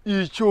hand.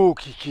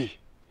 Ichokiki,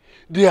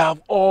 they have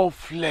all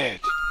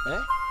fled.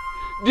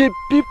 The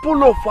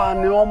people of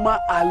Anioma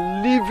are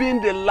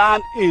leaving the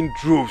land in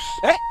droves.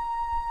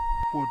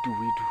 What do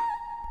we do?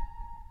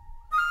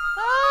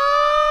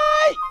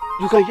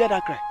 You can hear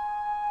that cry.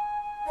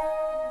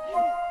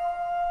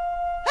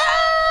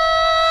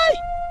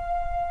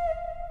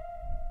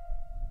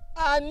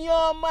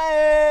 Anioma.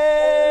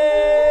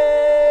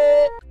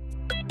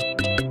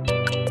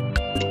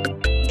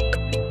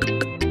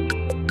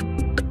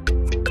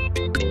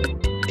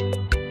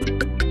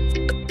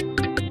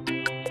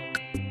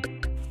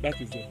 That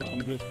is the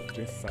boundary for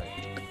this side.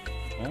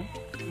 Huh?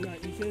 Yeah,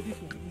 you said this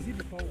one. Is it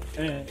the tall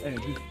one?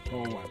 This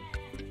tall one.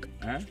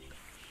 Huh?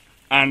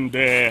 And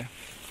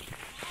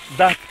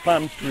that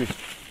palm tree,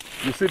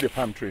 you see the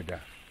palm tree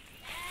there?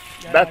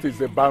 Yeah, that is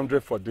the boundary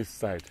for this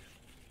side.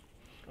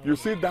 You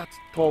see that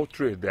tall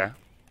tree there?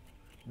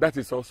 That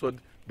is also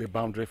the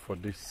boundary for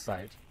this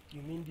side.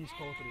 You mean this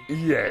tall tree?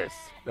 Yes,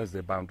 that's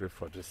the boundary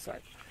for this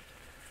side.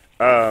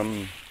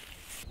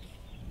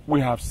 we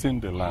have seen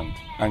the land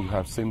and you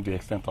have seen the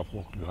extent of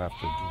work you have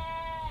to do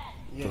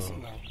Yes,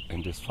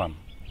 in this farm.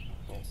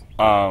 Yes.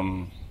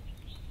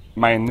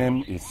 My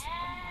name is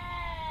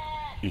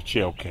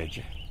Micheal.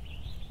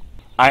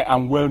 I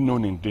am well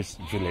known in this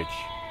village.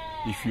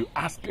 If you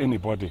ask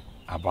anybody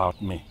about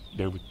me,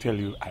 they will tell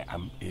you I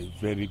am a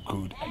very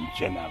good and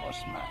generous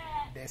man.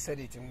 They said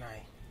it in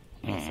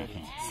 9.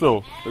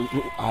 So,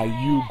 are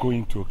you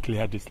going to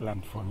clear this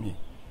land for me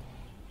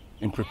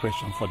in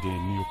preparation for the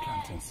new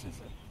planting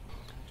season?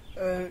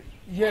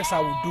 Yes, I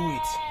will do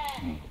it.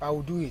 I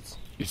will do it.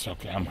 It's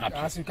okay, I'm happy.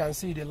 As you can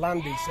see, the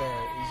land is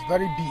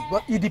very big.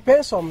 But it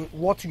depends on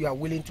what you are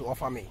willing to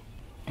offer me.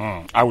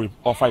 I will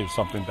offer you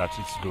something that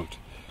is good.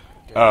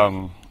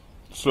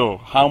 So,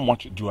 how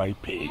much do I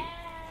pay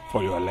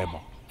for your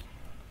labor?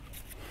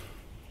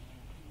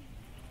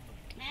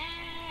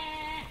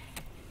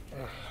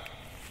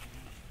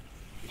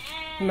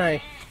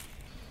 Nine.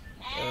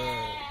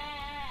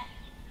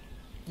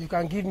 You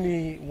can give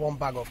me 1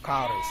 bag of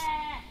cowries.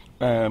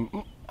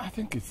 I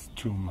think it's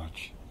too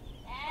much.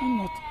 Why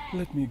not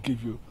let me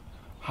give you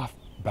half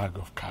bag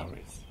of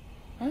cowries?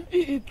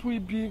 It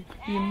will be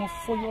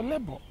enough for your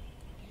labor.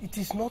 It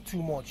is not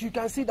too much. You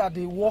can see that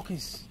the work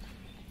is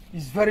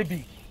very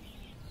big.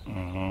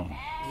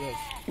 Yes.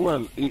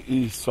 Well,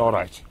 it's all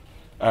right.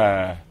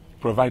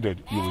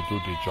 Provided you will do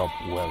the job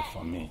well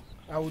for me.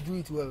 I will do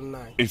it well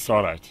now. It's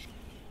all right.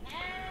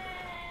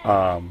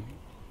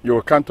 You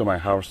will come to my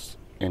house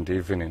in the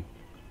evening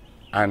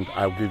and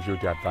I'll give you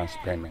the advance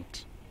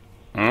payment.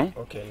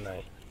 Okay,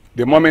 nice.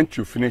 The moment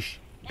you finish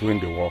doing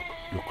the work,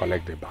 you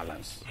collect the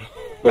balance.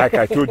 Like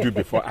I told you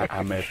before, I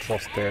am a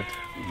trusted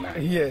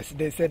man. Yes,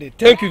 they said it.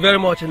 Thank you very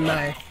much,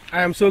 Nai.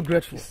 I am so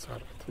grateful.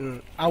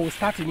 I will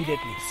start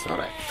immediately. It's all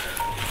right.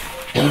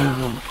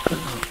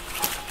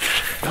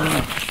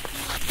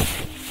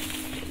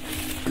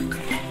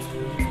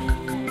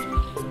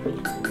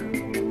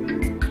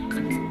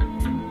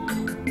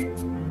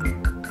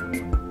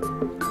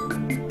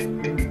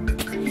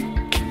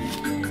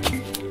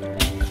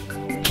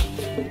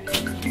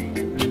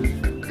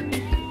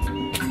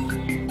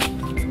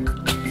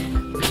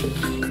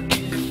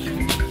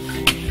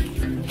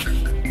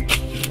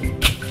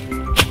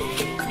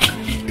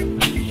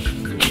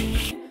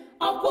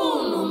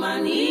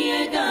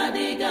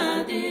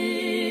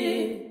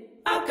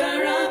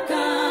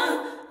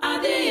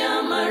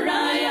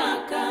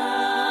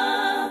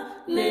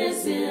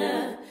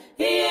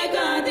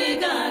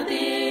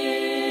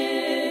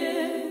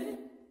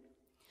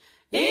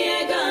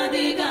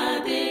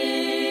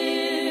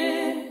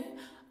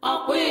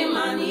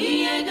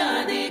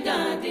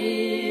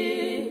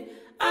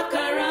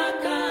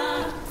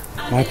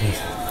 My prince,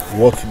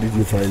 what did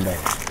you find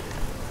out?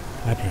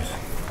 My prince,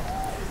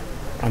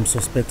 I'm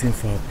suspecting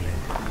foul play.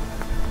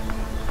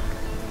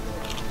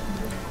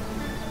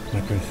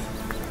 My prince,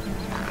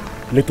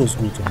 let us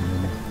go to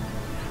Anoma.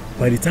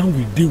 By the time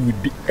we deal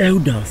with the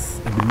elders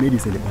and the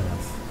ladies in the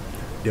palace,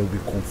 they will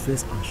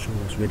confess and show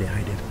us where they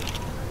hide them.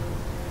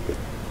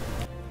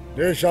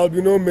 There shall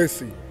be no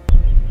mercy.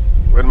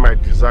 When my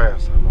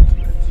desires are not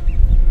met,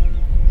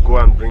 go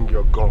and bring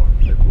your gun.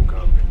 Let me go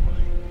and make mine.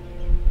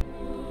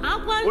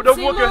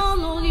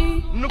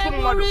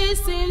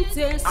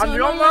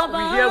 Anoma we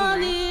hear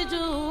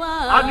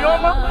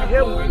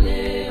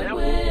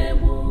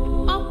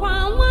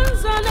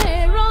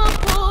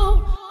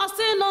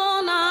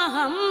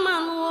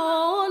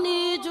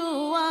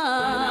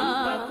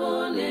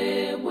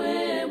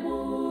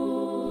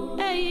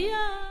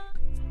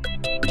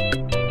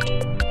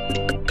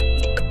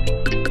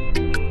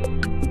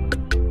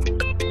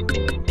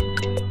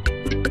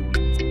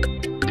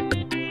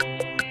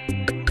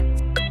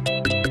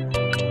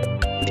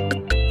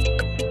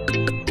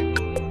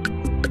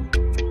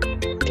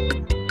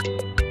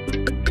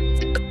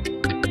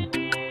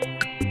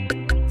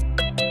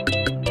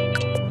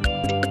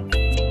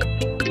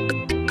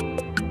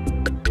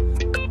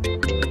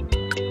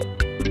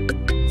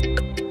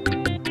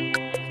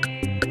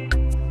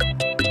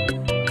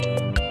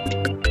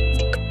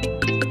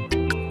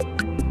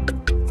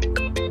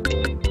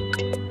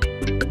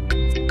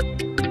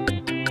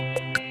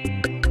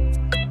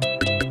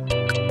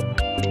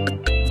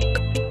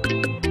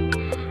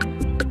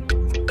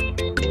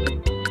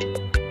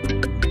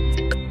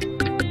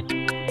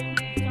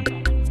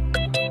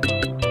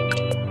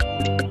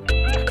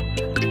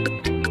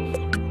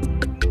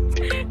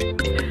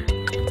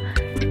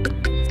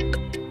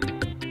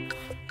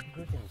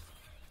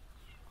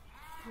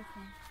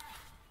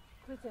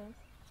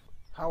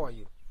How are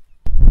you?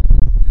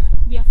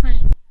 We are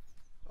fine.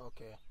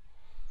 Okay.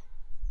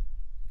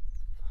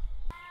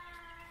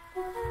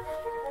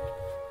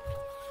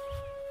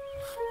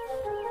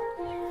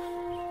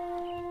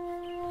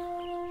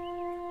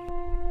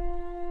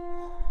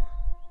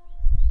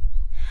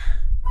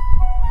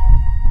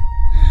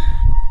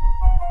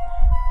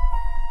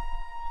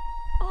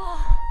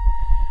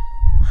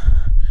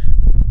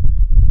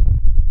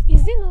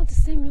 Is it not the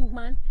same young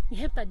man you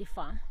helped at the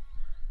farm?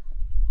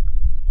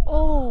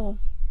 Oh,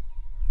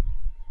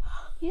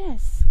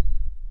 yes.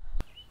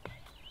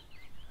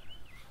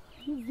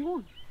 He's the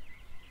one.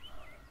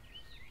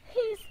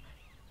 He's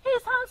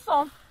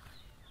handsome.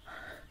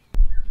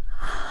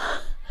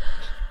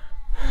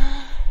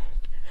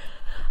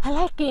 I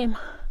like him.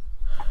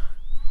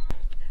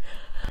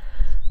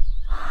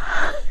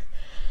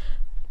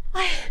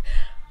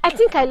 I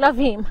think I love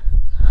him.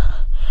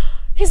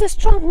 He's a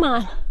strong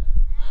man.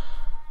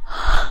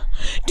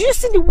 Do you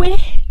see the way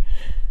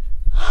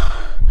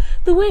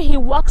he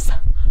walks?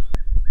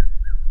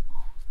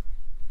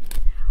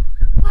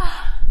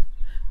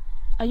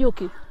 Are you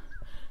okay?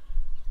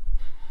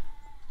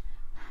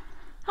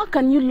 How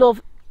can you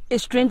love a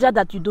stranger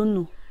that you don't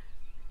know?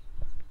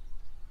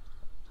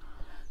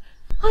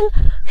 And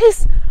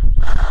he's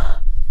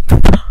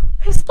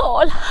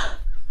tall.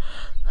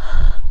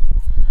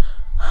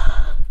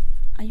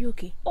 Are you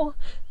okay? Oh,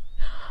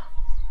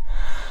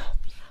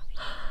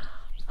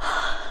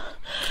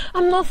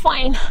 I'm not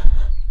fine.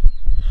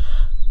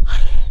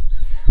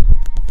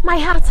 My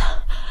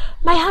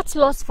heart's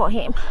lost for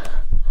him.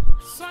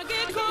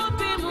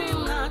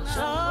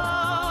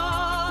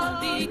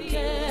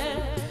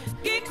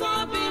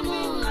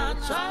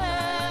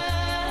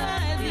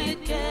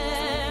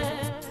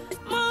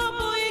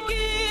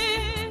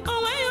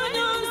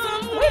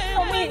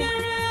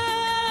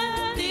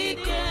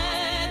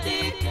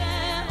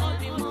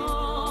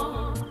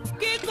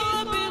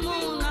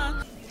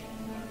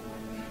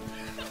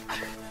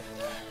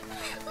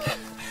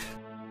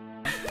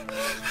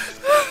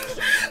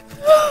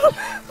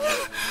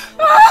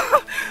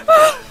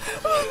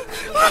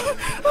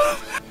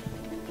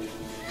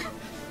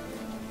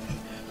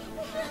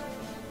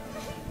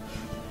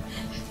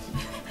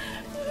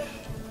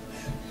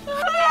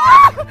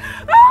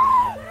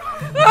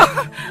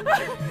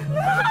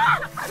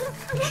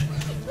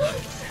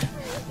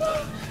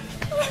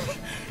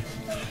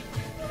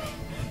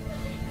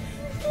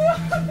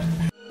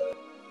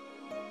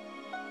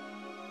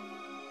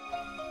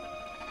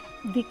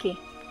 Dike,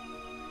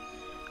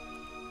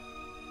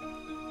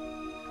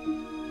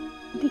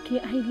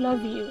 I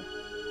love you.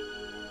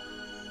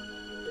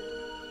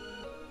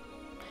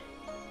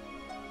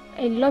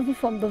 I love you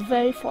from the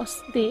very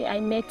first day I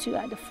met you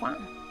at the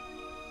farm.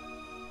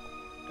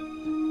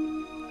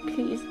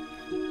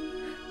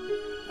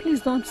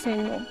 Please don't say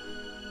no.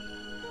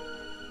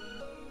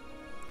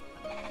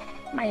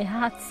 My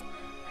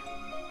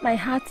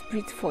heart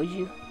beats for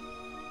you.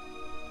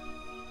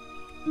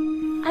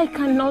 I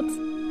cannot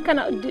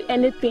do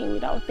anything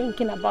without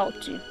thinking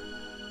about you.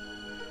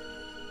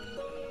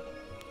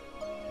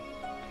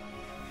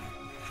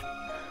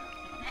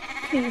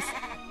 Please.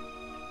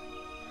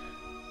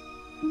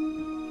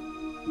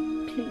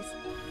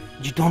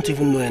 You don't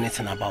even know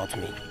anything about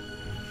me.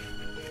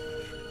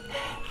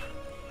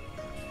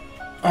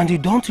 And you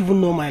don't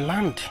even know my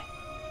land.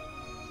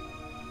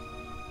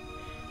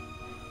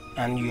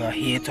 And you are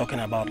here talking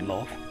about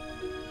love.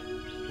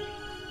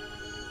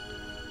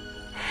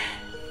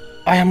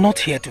 I am not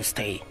here to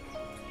stay.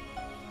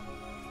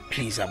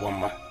 Please,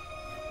 Aboma.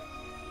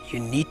 You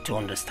need to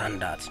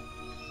understand that.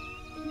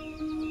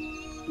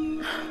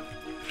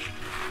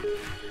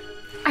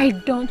 I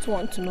don't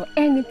want to know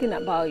anything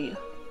about you.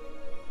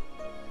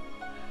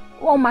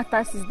 What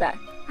matters is that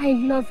I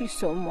love you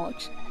so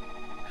much.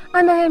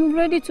 And I am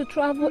ready to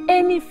travel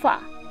any far.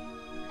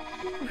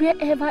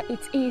 Wherever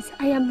it is,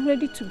 I am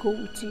ready to go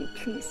with you,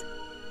 please.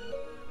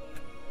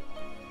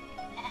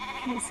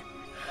 Please.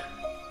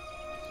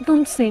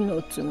 Don't say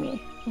no to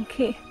me,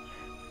 okay?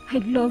 I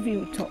love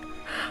you, Tom.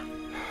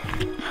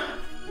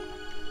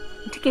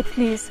 Dike,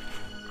 please.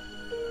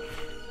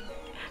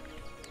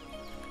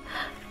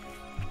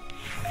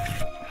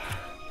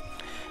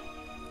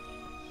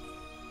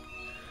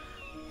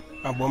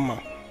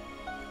 Aboma.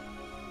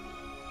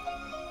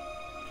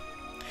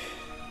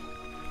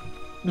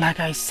 Like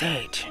I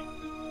said,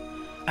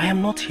 I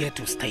am not here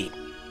to stay.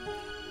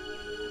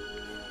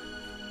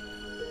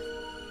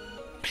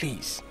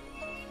 Please.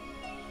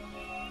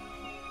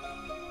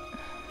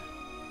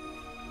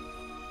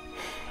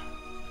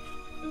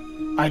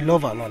 I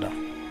love another.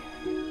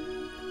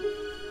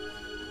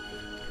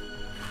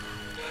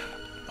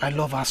 I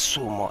love her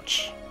so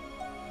much.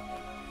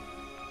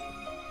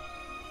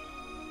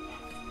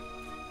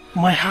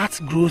 My heart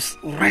grows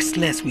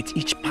restless with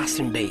each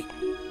passing day.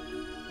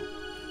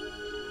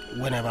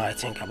 Whenever I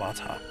think about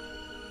her.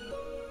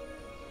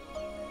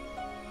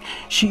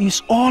 She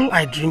is all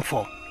I dream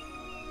for.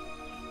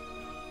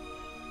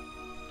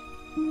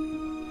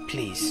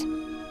 Please.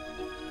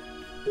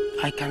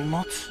 I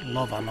cannot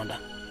love another.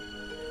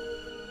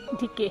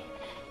 Dike.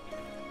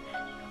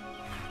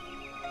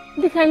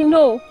 Dike, I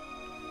know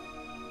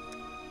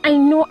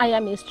I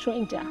am a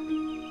stranger.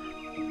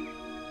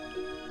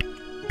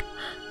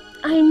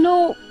 I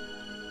know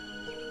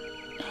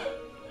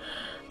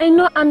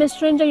I'm a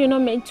stranger, you're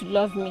not meant to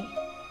love me.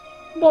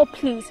 But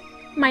please,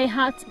 my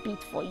heart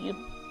beats for you.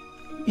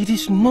 It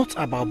is not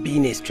about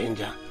being a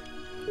stranger.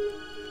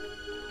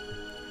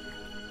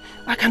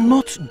 I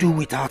cannot do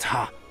without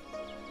her.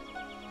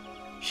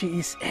 She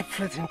is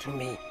everything to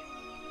me.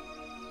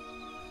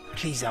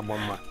 Please,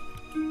 Aboma,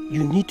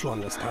 you need to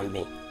understand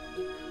me.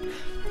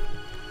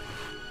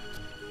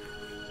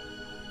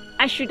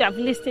 I should have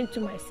listened to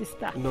my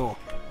sister. No.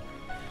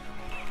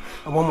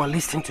 Mama,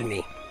 listen to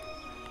me.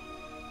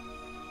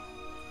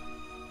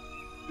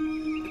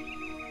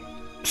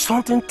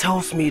 Something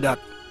tells me that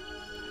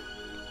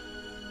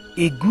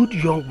a good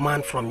young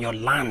man from your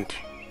land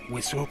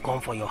will soon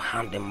come for your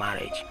hand in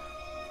marriage.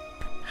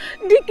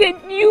 Dike,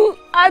 you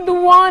are the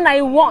one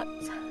I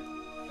want.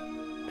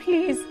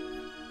 Please.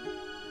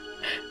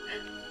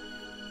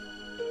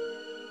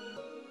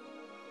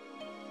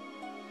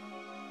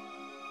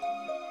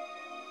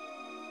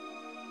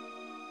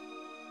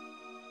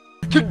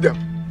 Kick them!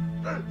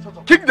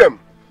 Kick them!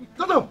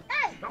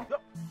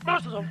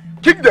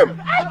 Kick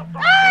them!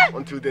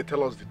 Until they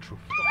tell us the truth.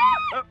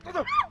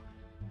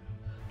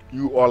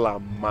 You all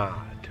are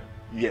mad.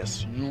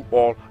 Yes, you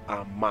all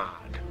are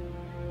mad.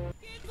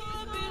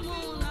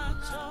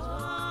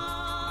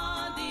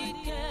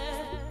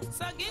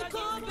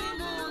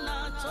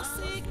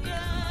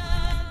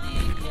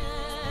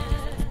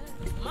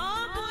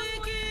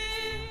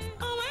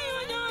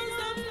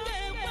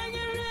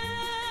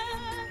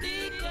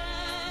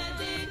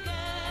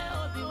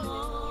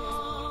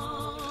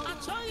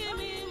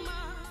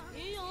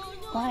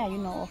 Why are you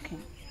not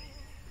walking?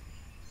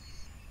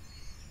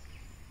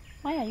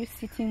 Why are you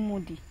sitting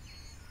moody?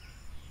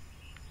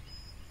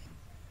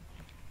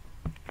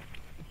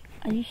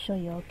 Are you sure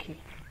you're okay?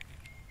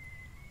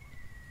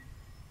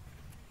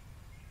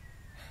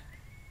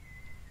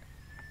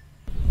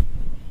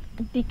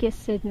 Dike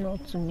said no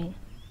to me.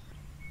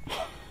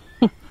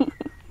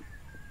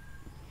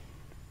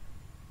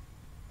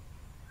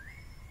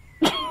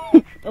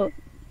 Oh,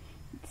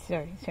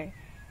 sorry.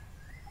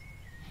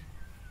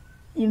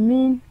 You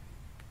mean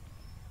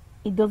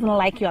he doesn't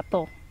like you at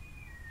all?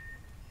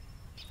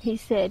 He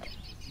said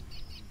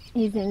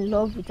he's in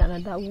love with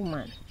another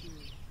woman.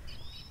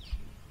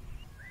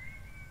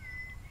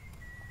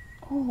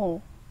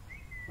 Oh,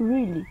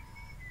 really?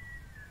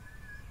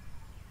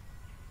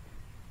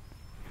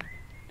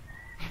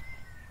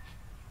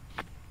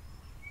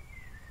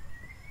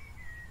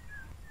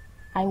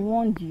 I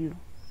warned you.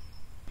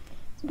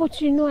 But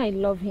you know I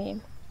love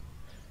him.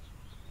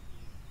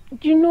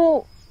 You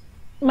know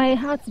my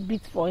heart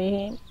beats for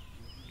him.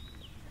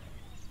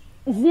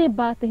 Is it a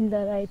bad thing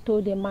that I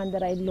told a man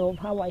that I love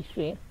how I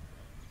feel?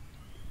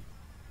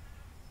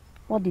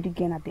 What did you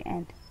gain at the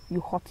end?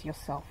 You hurt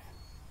yourself.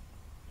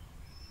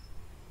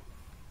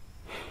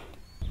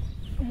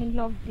 I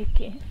love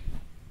Dike.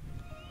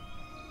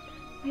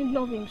 I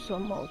love him so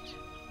much.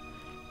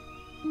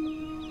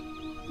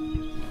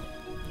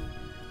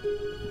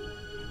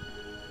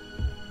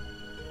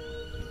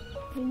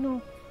 You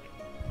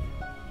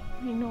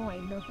know I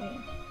love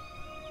him.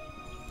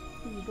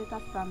 You better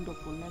stand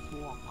up and let's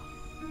walk.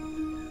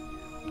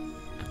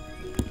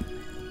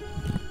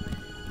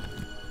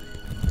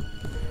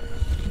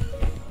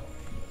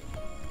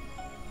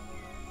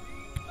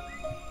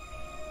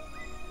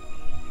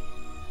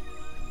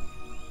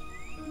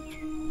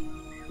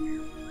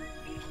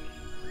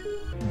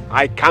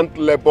 I can't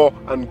labor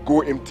and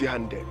go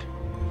empty-handed.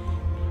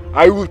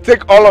 I will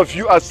take all of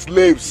you as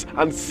slaves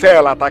and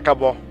sell at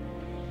Akabo.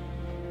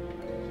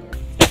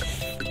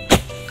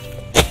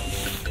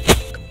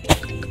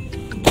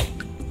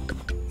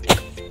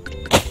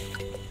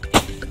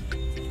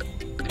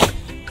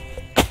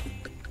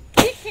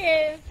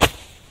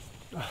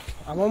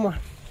 Mama.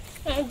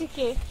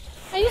 Dike,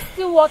 are you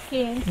still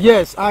working?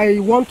 Yes, I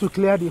want to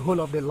clear the whole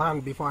of the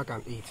land before I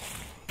can eat.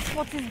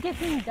 But it's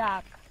getting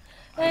dark.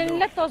 And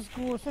let us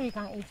go so we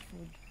can eat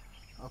food.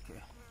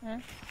 Okay. Huh?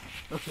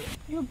 Okay.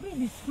 Your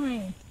breed is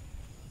fine.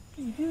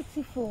 It's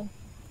beautiful.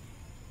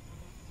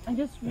 I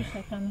just wish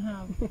I can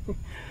have.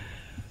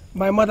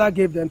 My mother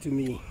gave them to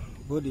me.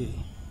 Both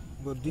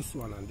this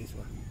one and this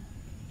one.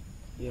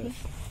 Yes.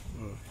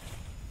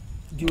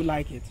 Do you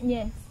like it?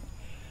 Yes.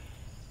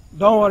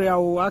 Don't worry, I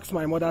will ask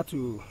my mother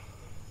to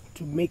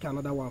make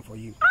another one for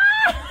you.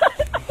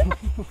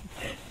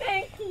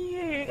 Thank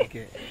you.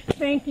 Okay.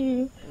 Thank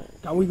you.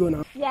 Can we go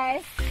now?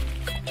 Yes.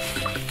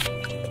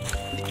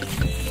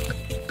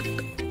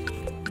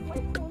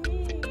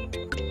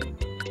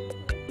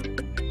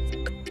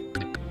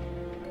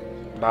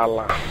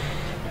 Dala.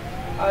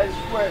 I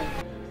swear,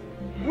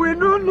 we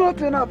know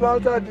nothing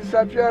about her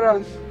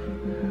disappearance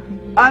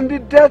and the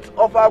death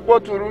of Agbo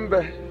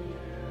Turumbe.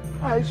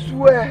 I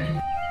swear.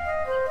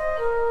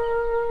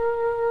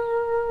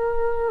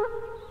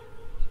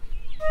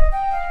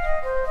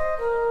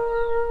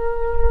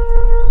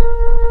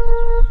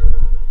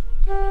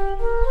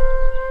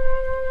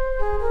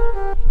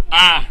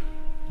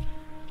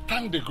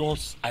 Thank the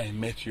gods I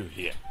met you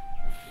here.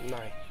 No.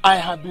 I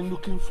have been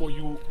looking for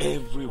you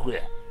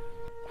everywhere.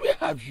 Where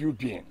have you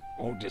been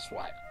all this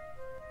while?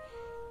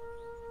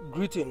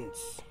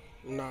 Greetings,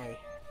 Nai.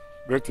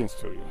 Greetings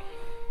to you.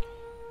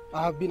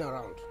 I have been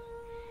around.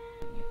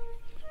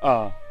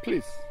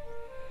 Please.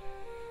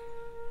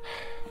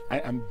 I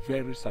am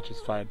very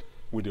satisfied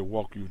with the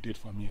work you did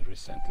for me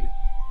recently.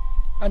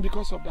 And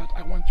because of that,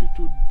 I want you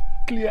to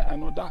clear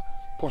another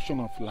portion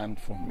of land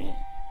for me.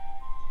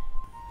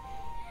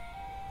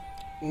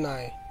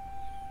 Nai.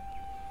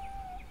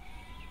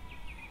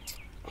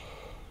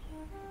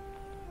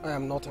 I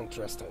am not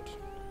interested.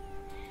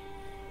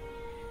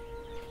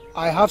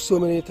 I have so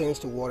many things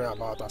to worry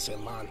about as a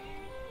man.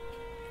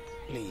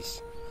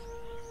 Please,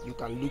 you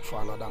can look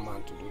for another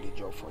man to do the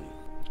job for you.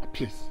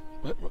 Please,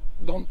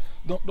 don't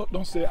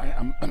say I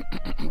am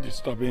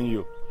disturbing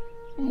you.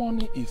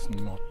 Money is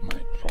not my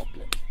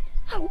problem.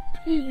 I'll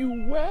pay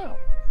you well.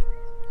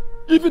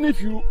 Even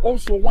if you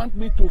also want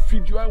me to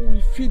feed you, I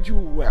will feed you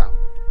well.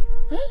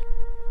 Eh?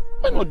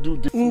 Why not do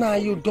this? Nah,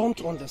 you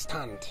don't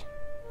understand.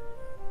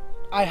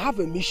 I have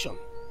a mission.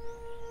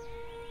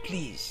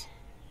 Please,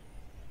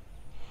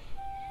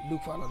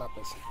 look for another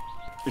person.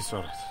 It's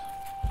alright.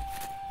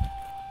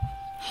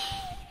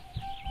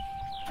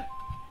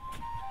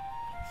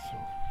 So,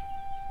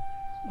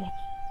 what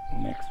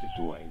next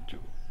do I do?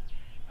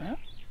 Huh?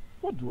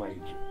 What do I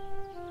do?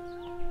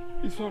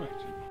 It's alright.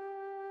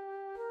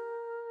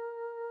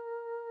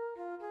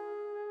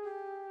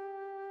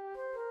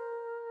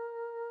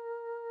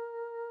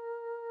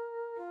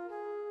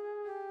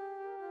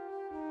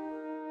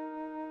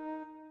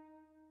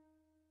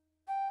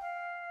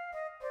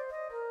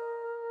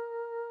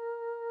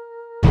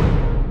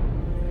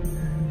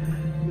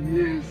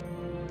 Yes.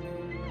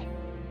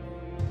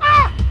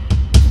 Ah!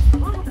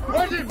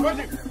 Hold him!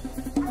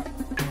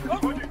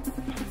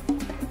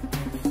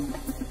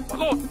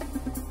 Lord,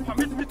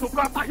 permit me to go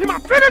after him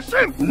and finish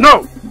him!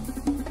 No!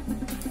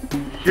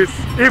 His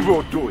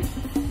evil doing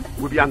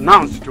will be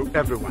announced to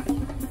everyone.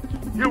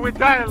 He will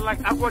die like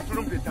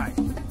Agwatulum they died.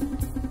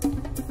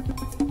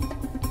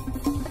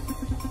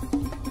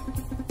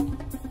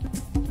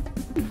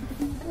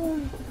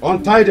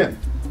 Untie them!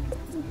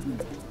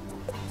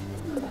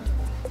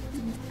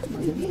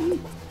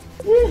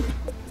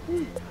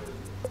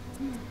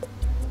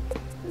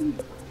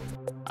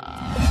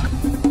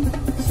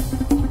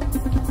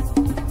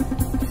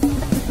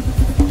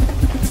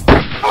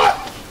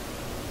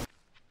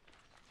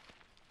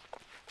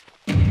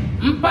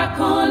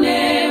 Mpako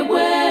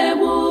na-egbu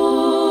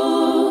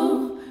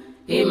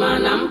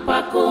ịmana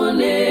mpako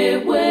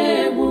na-egbu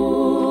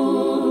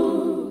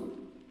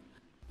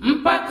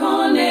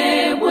mpako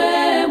na-egbu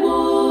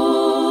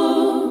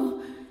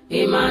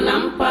ịmana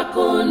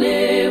mpako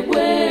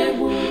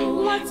na-egbu.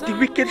 The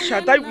wicked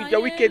shall die with their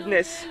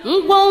wickedness.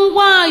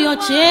 Ngwongwa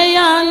yochie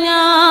ya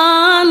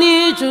anya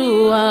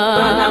n'ijuwa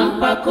mana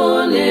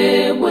mpako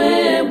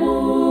na-egbu.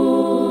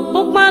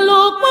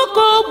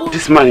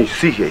 This man you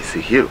see here is a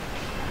hero.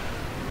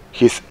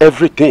 He's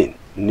everything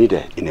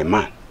needed in a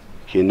man.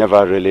 He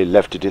never really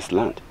left this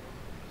land.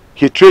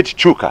 He traded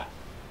Chukka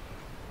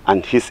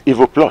and his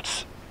evil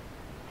plots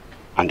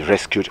and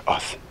rescued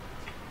us.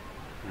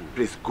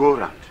 Please go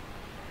around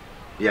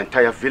the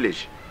entire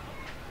village.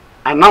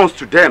 Announce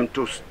to them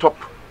to stop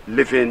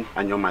living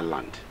on my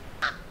land.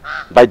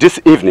 By this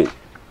evening,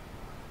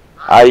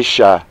 I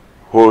shall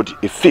hold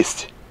a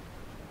feast,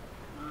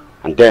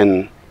 and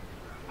then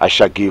I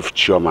shall give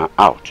Chioma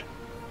out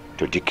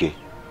to Dike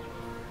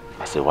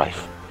as a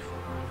wife.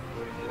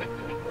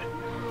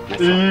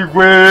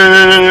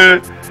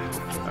 Igwe!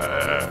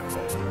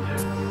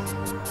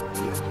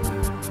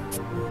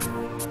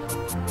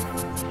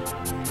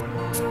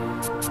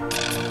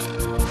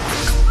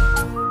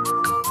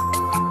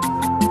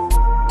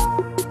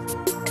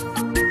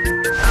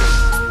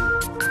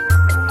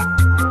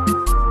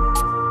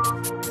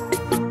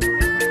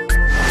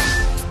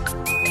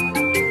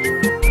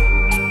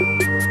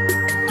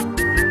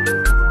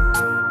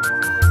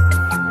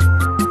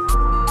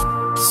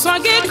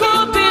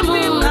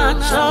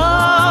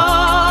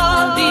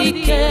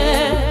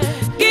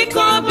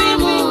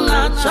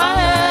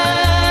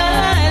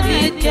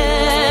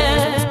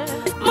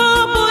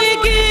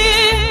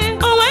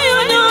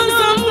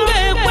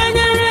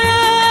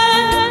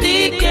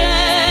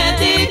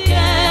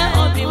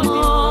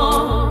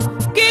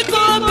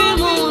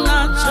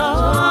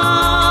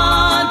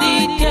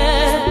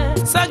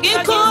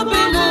 Sagiko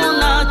bimu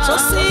na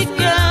chosik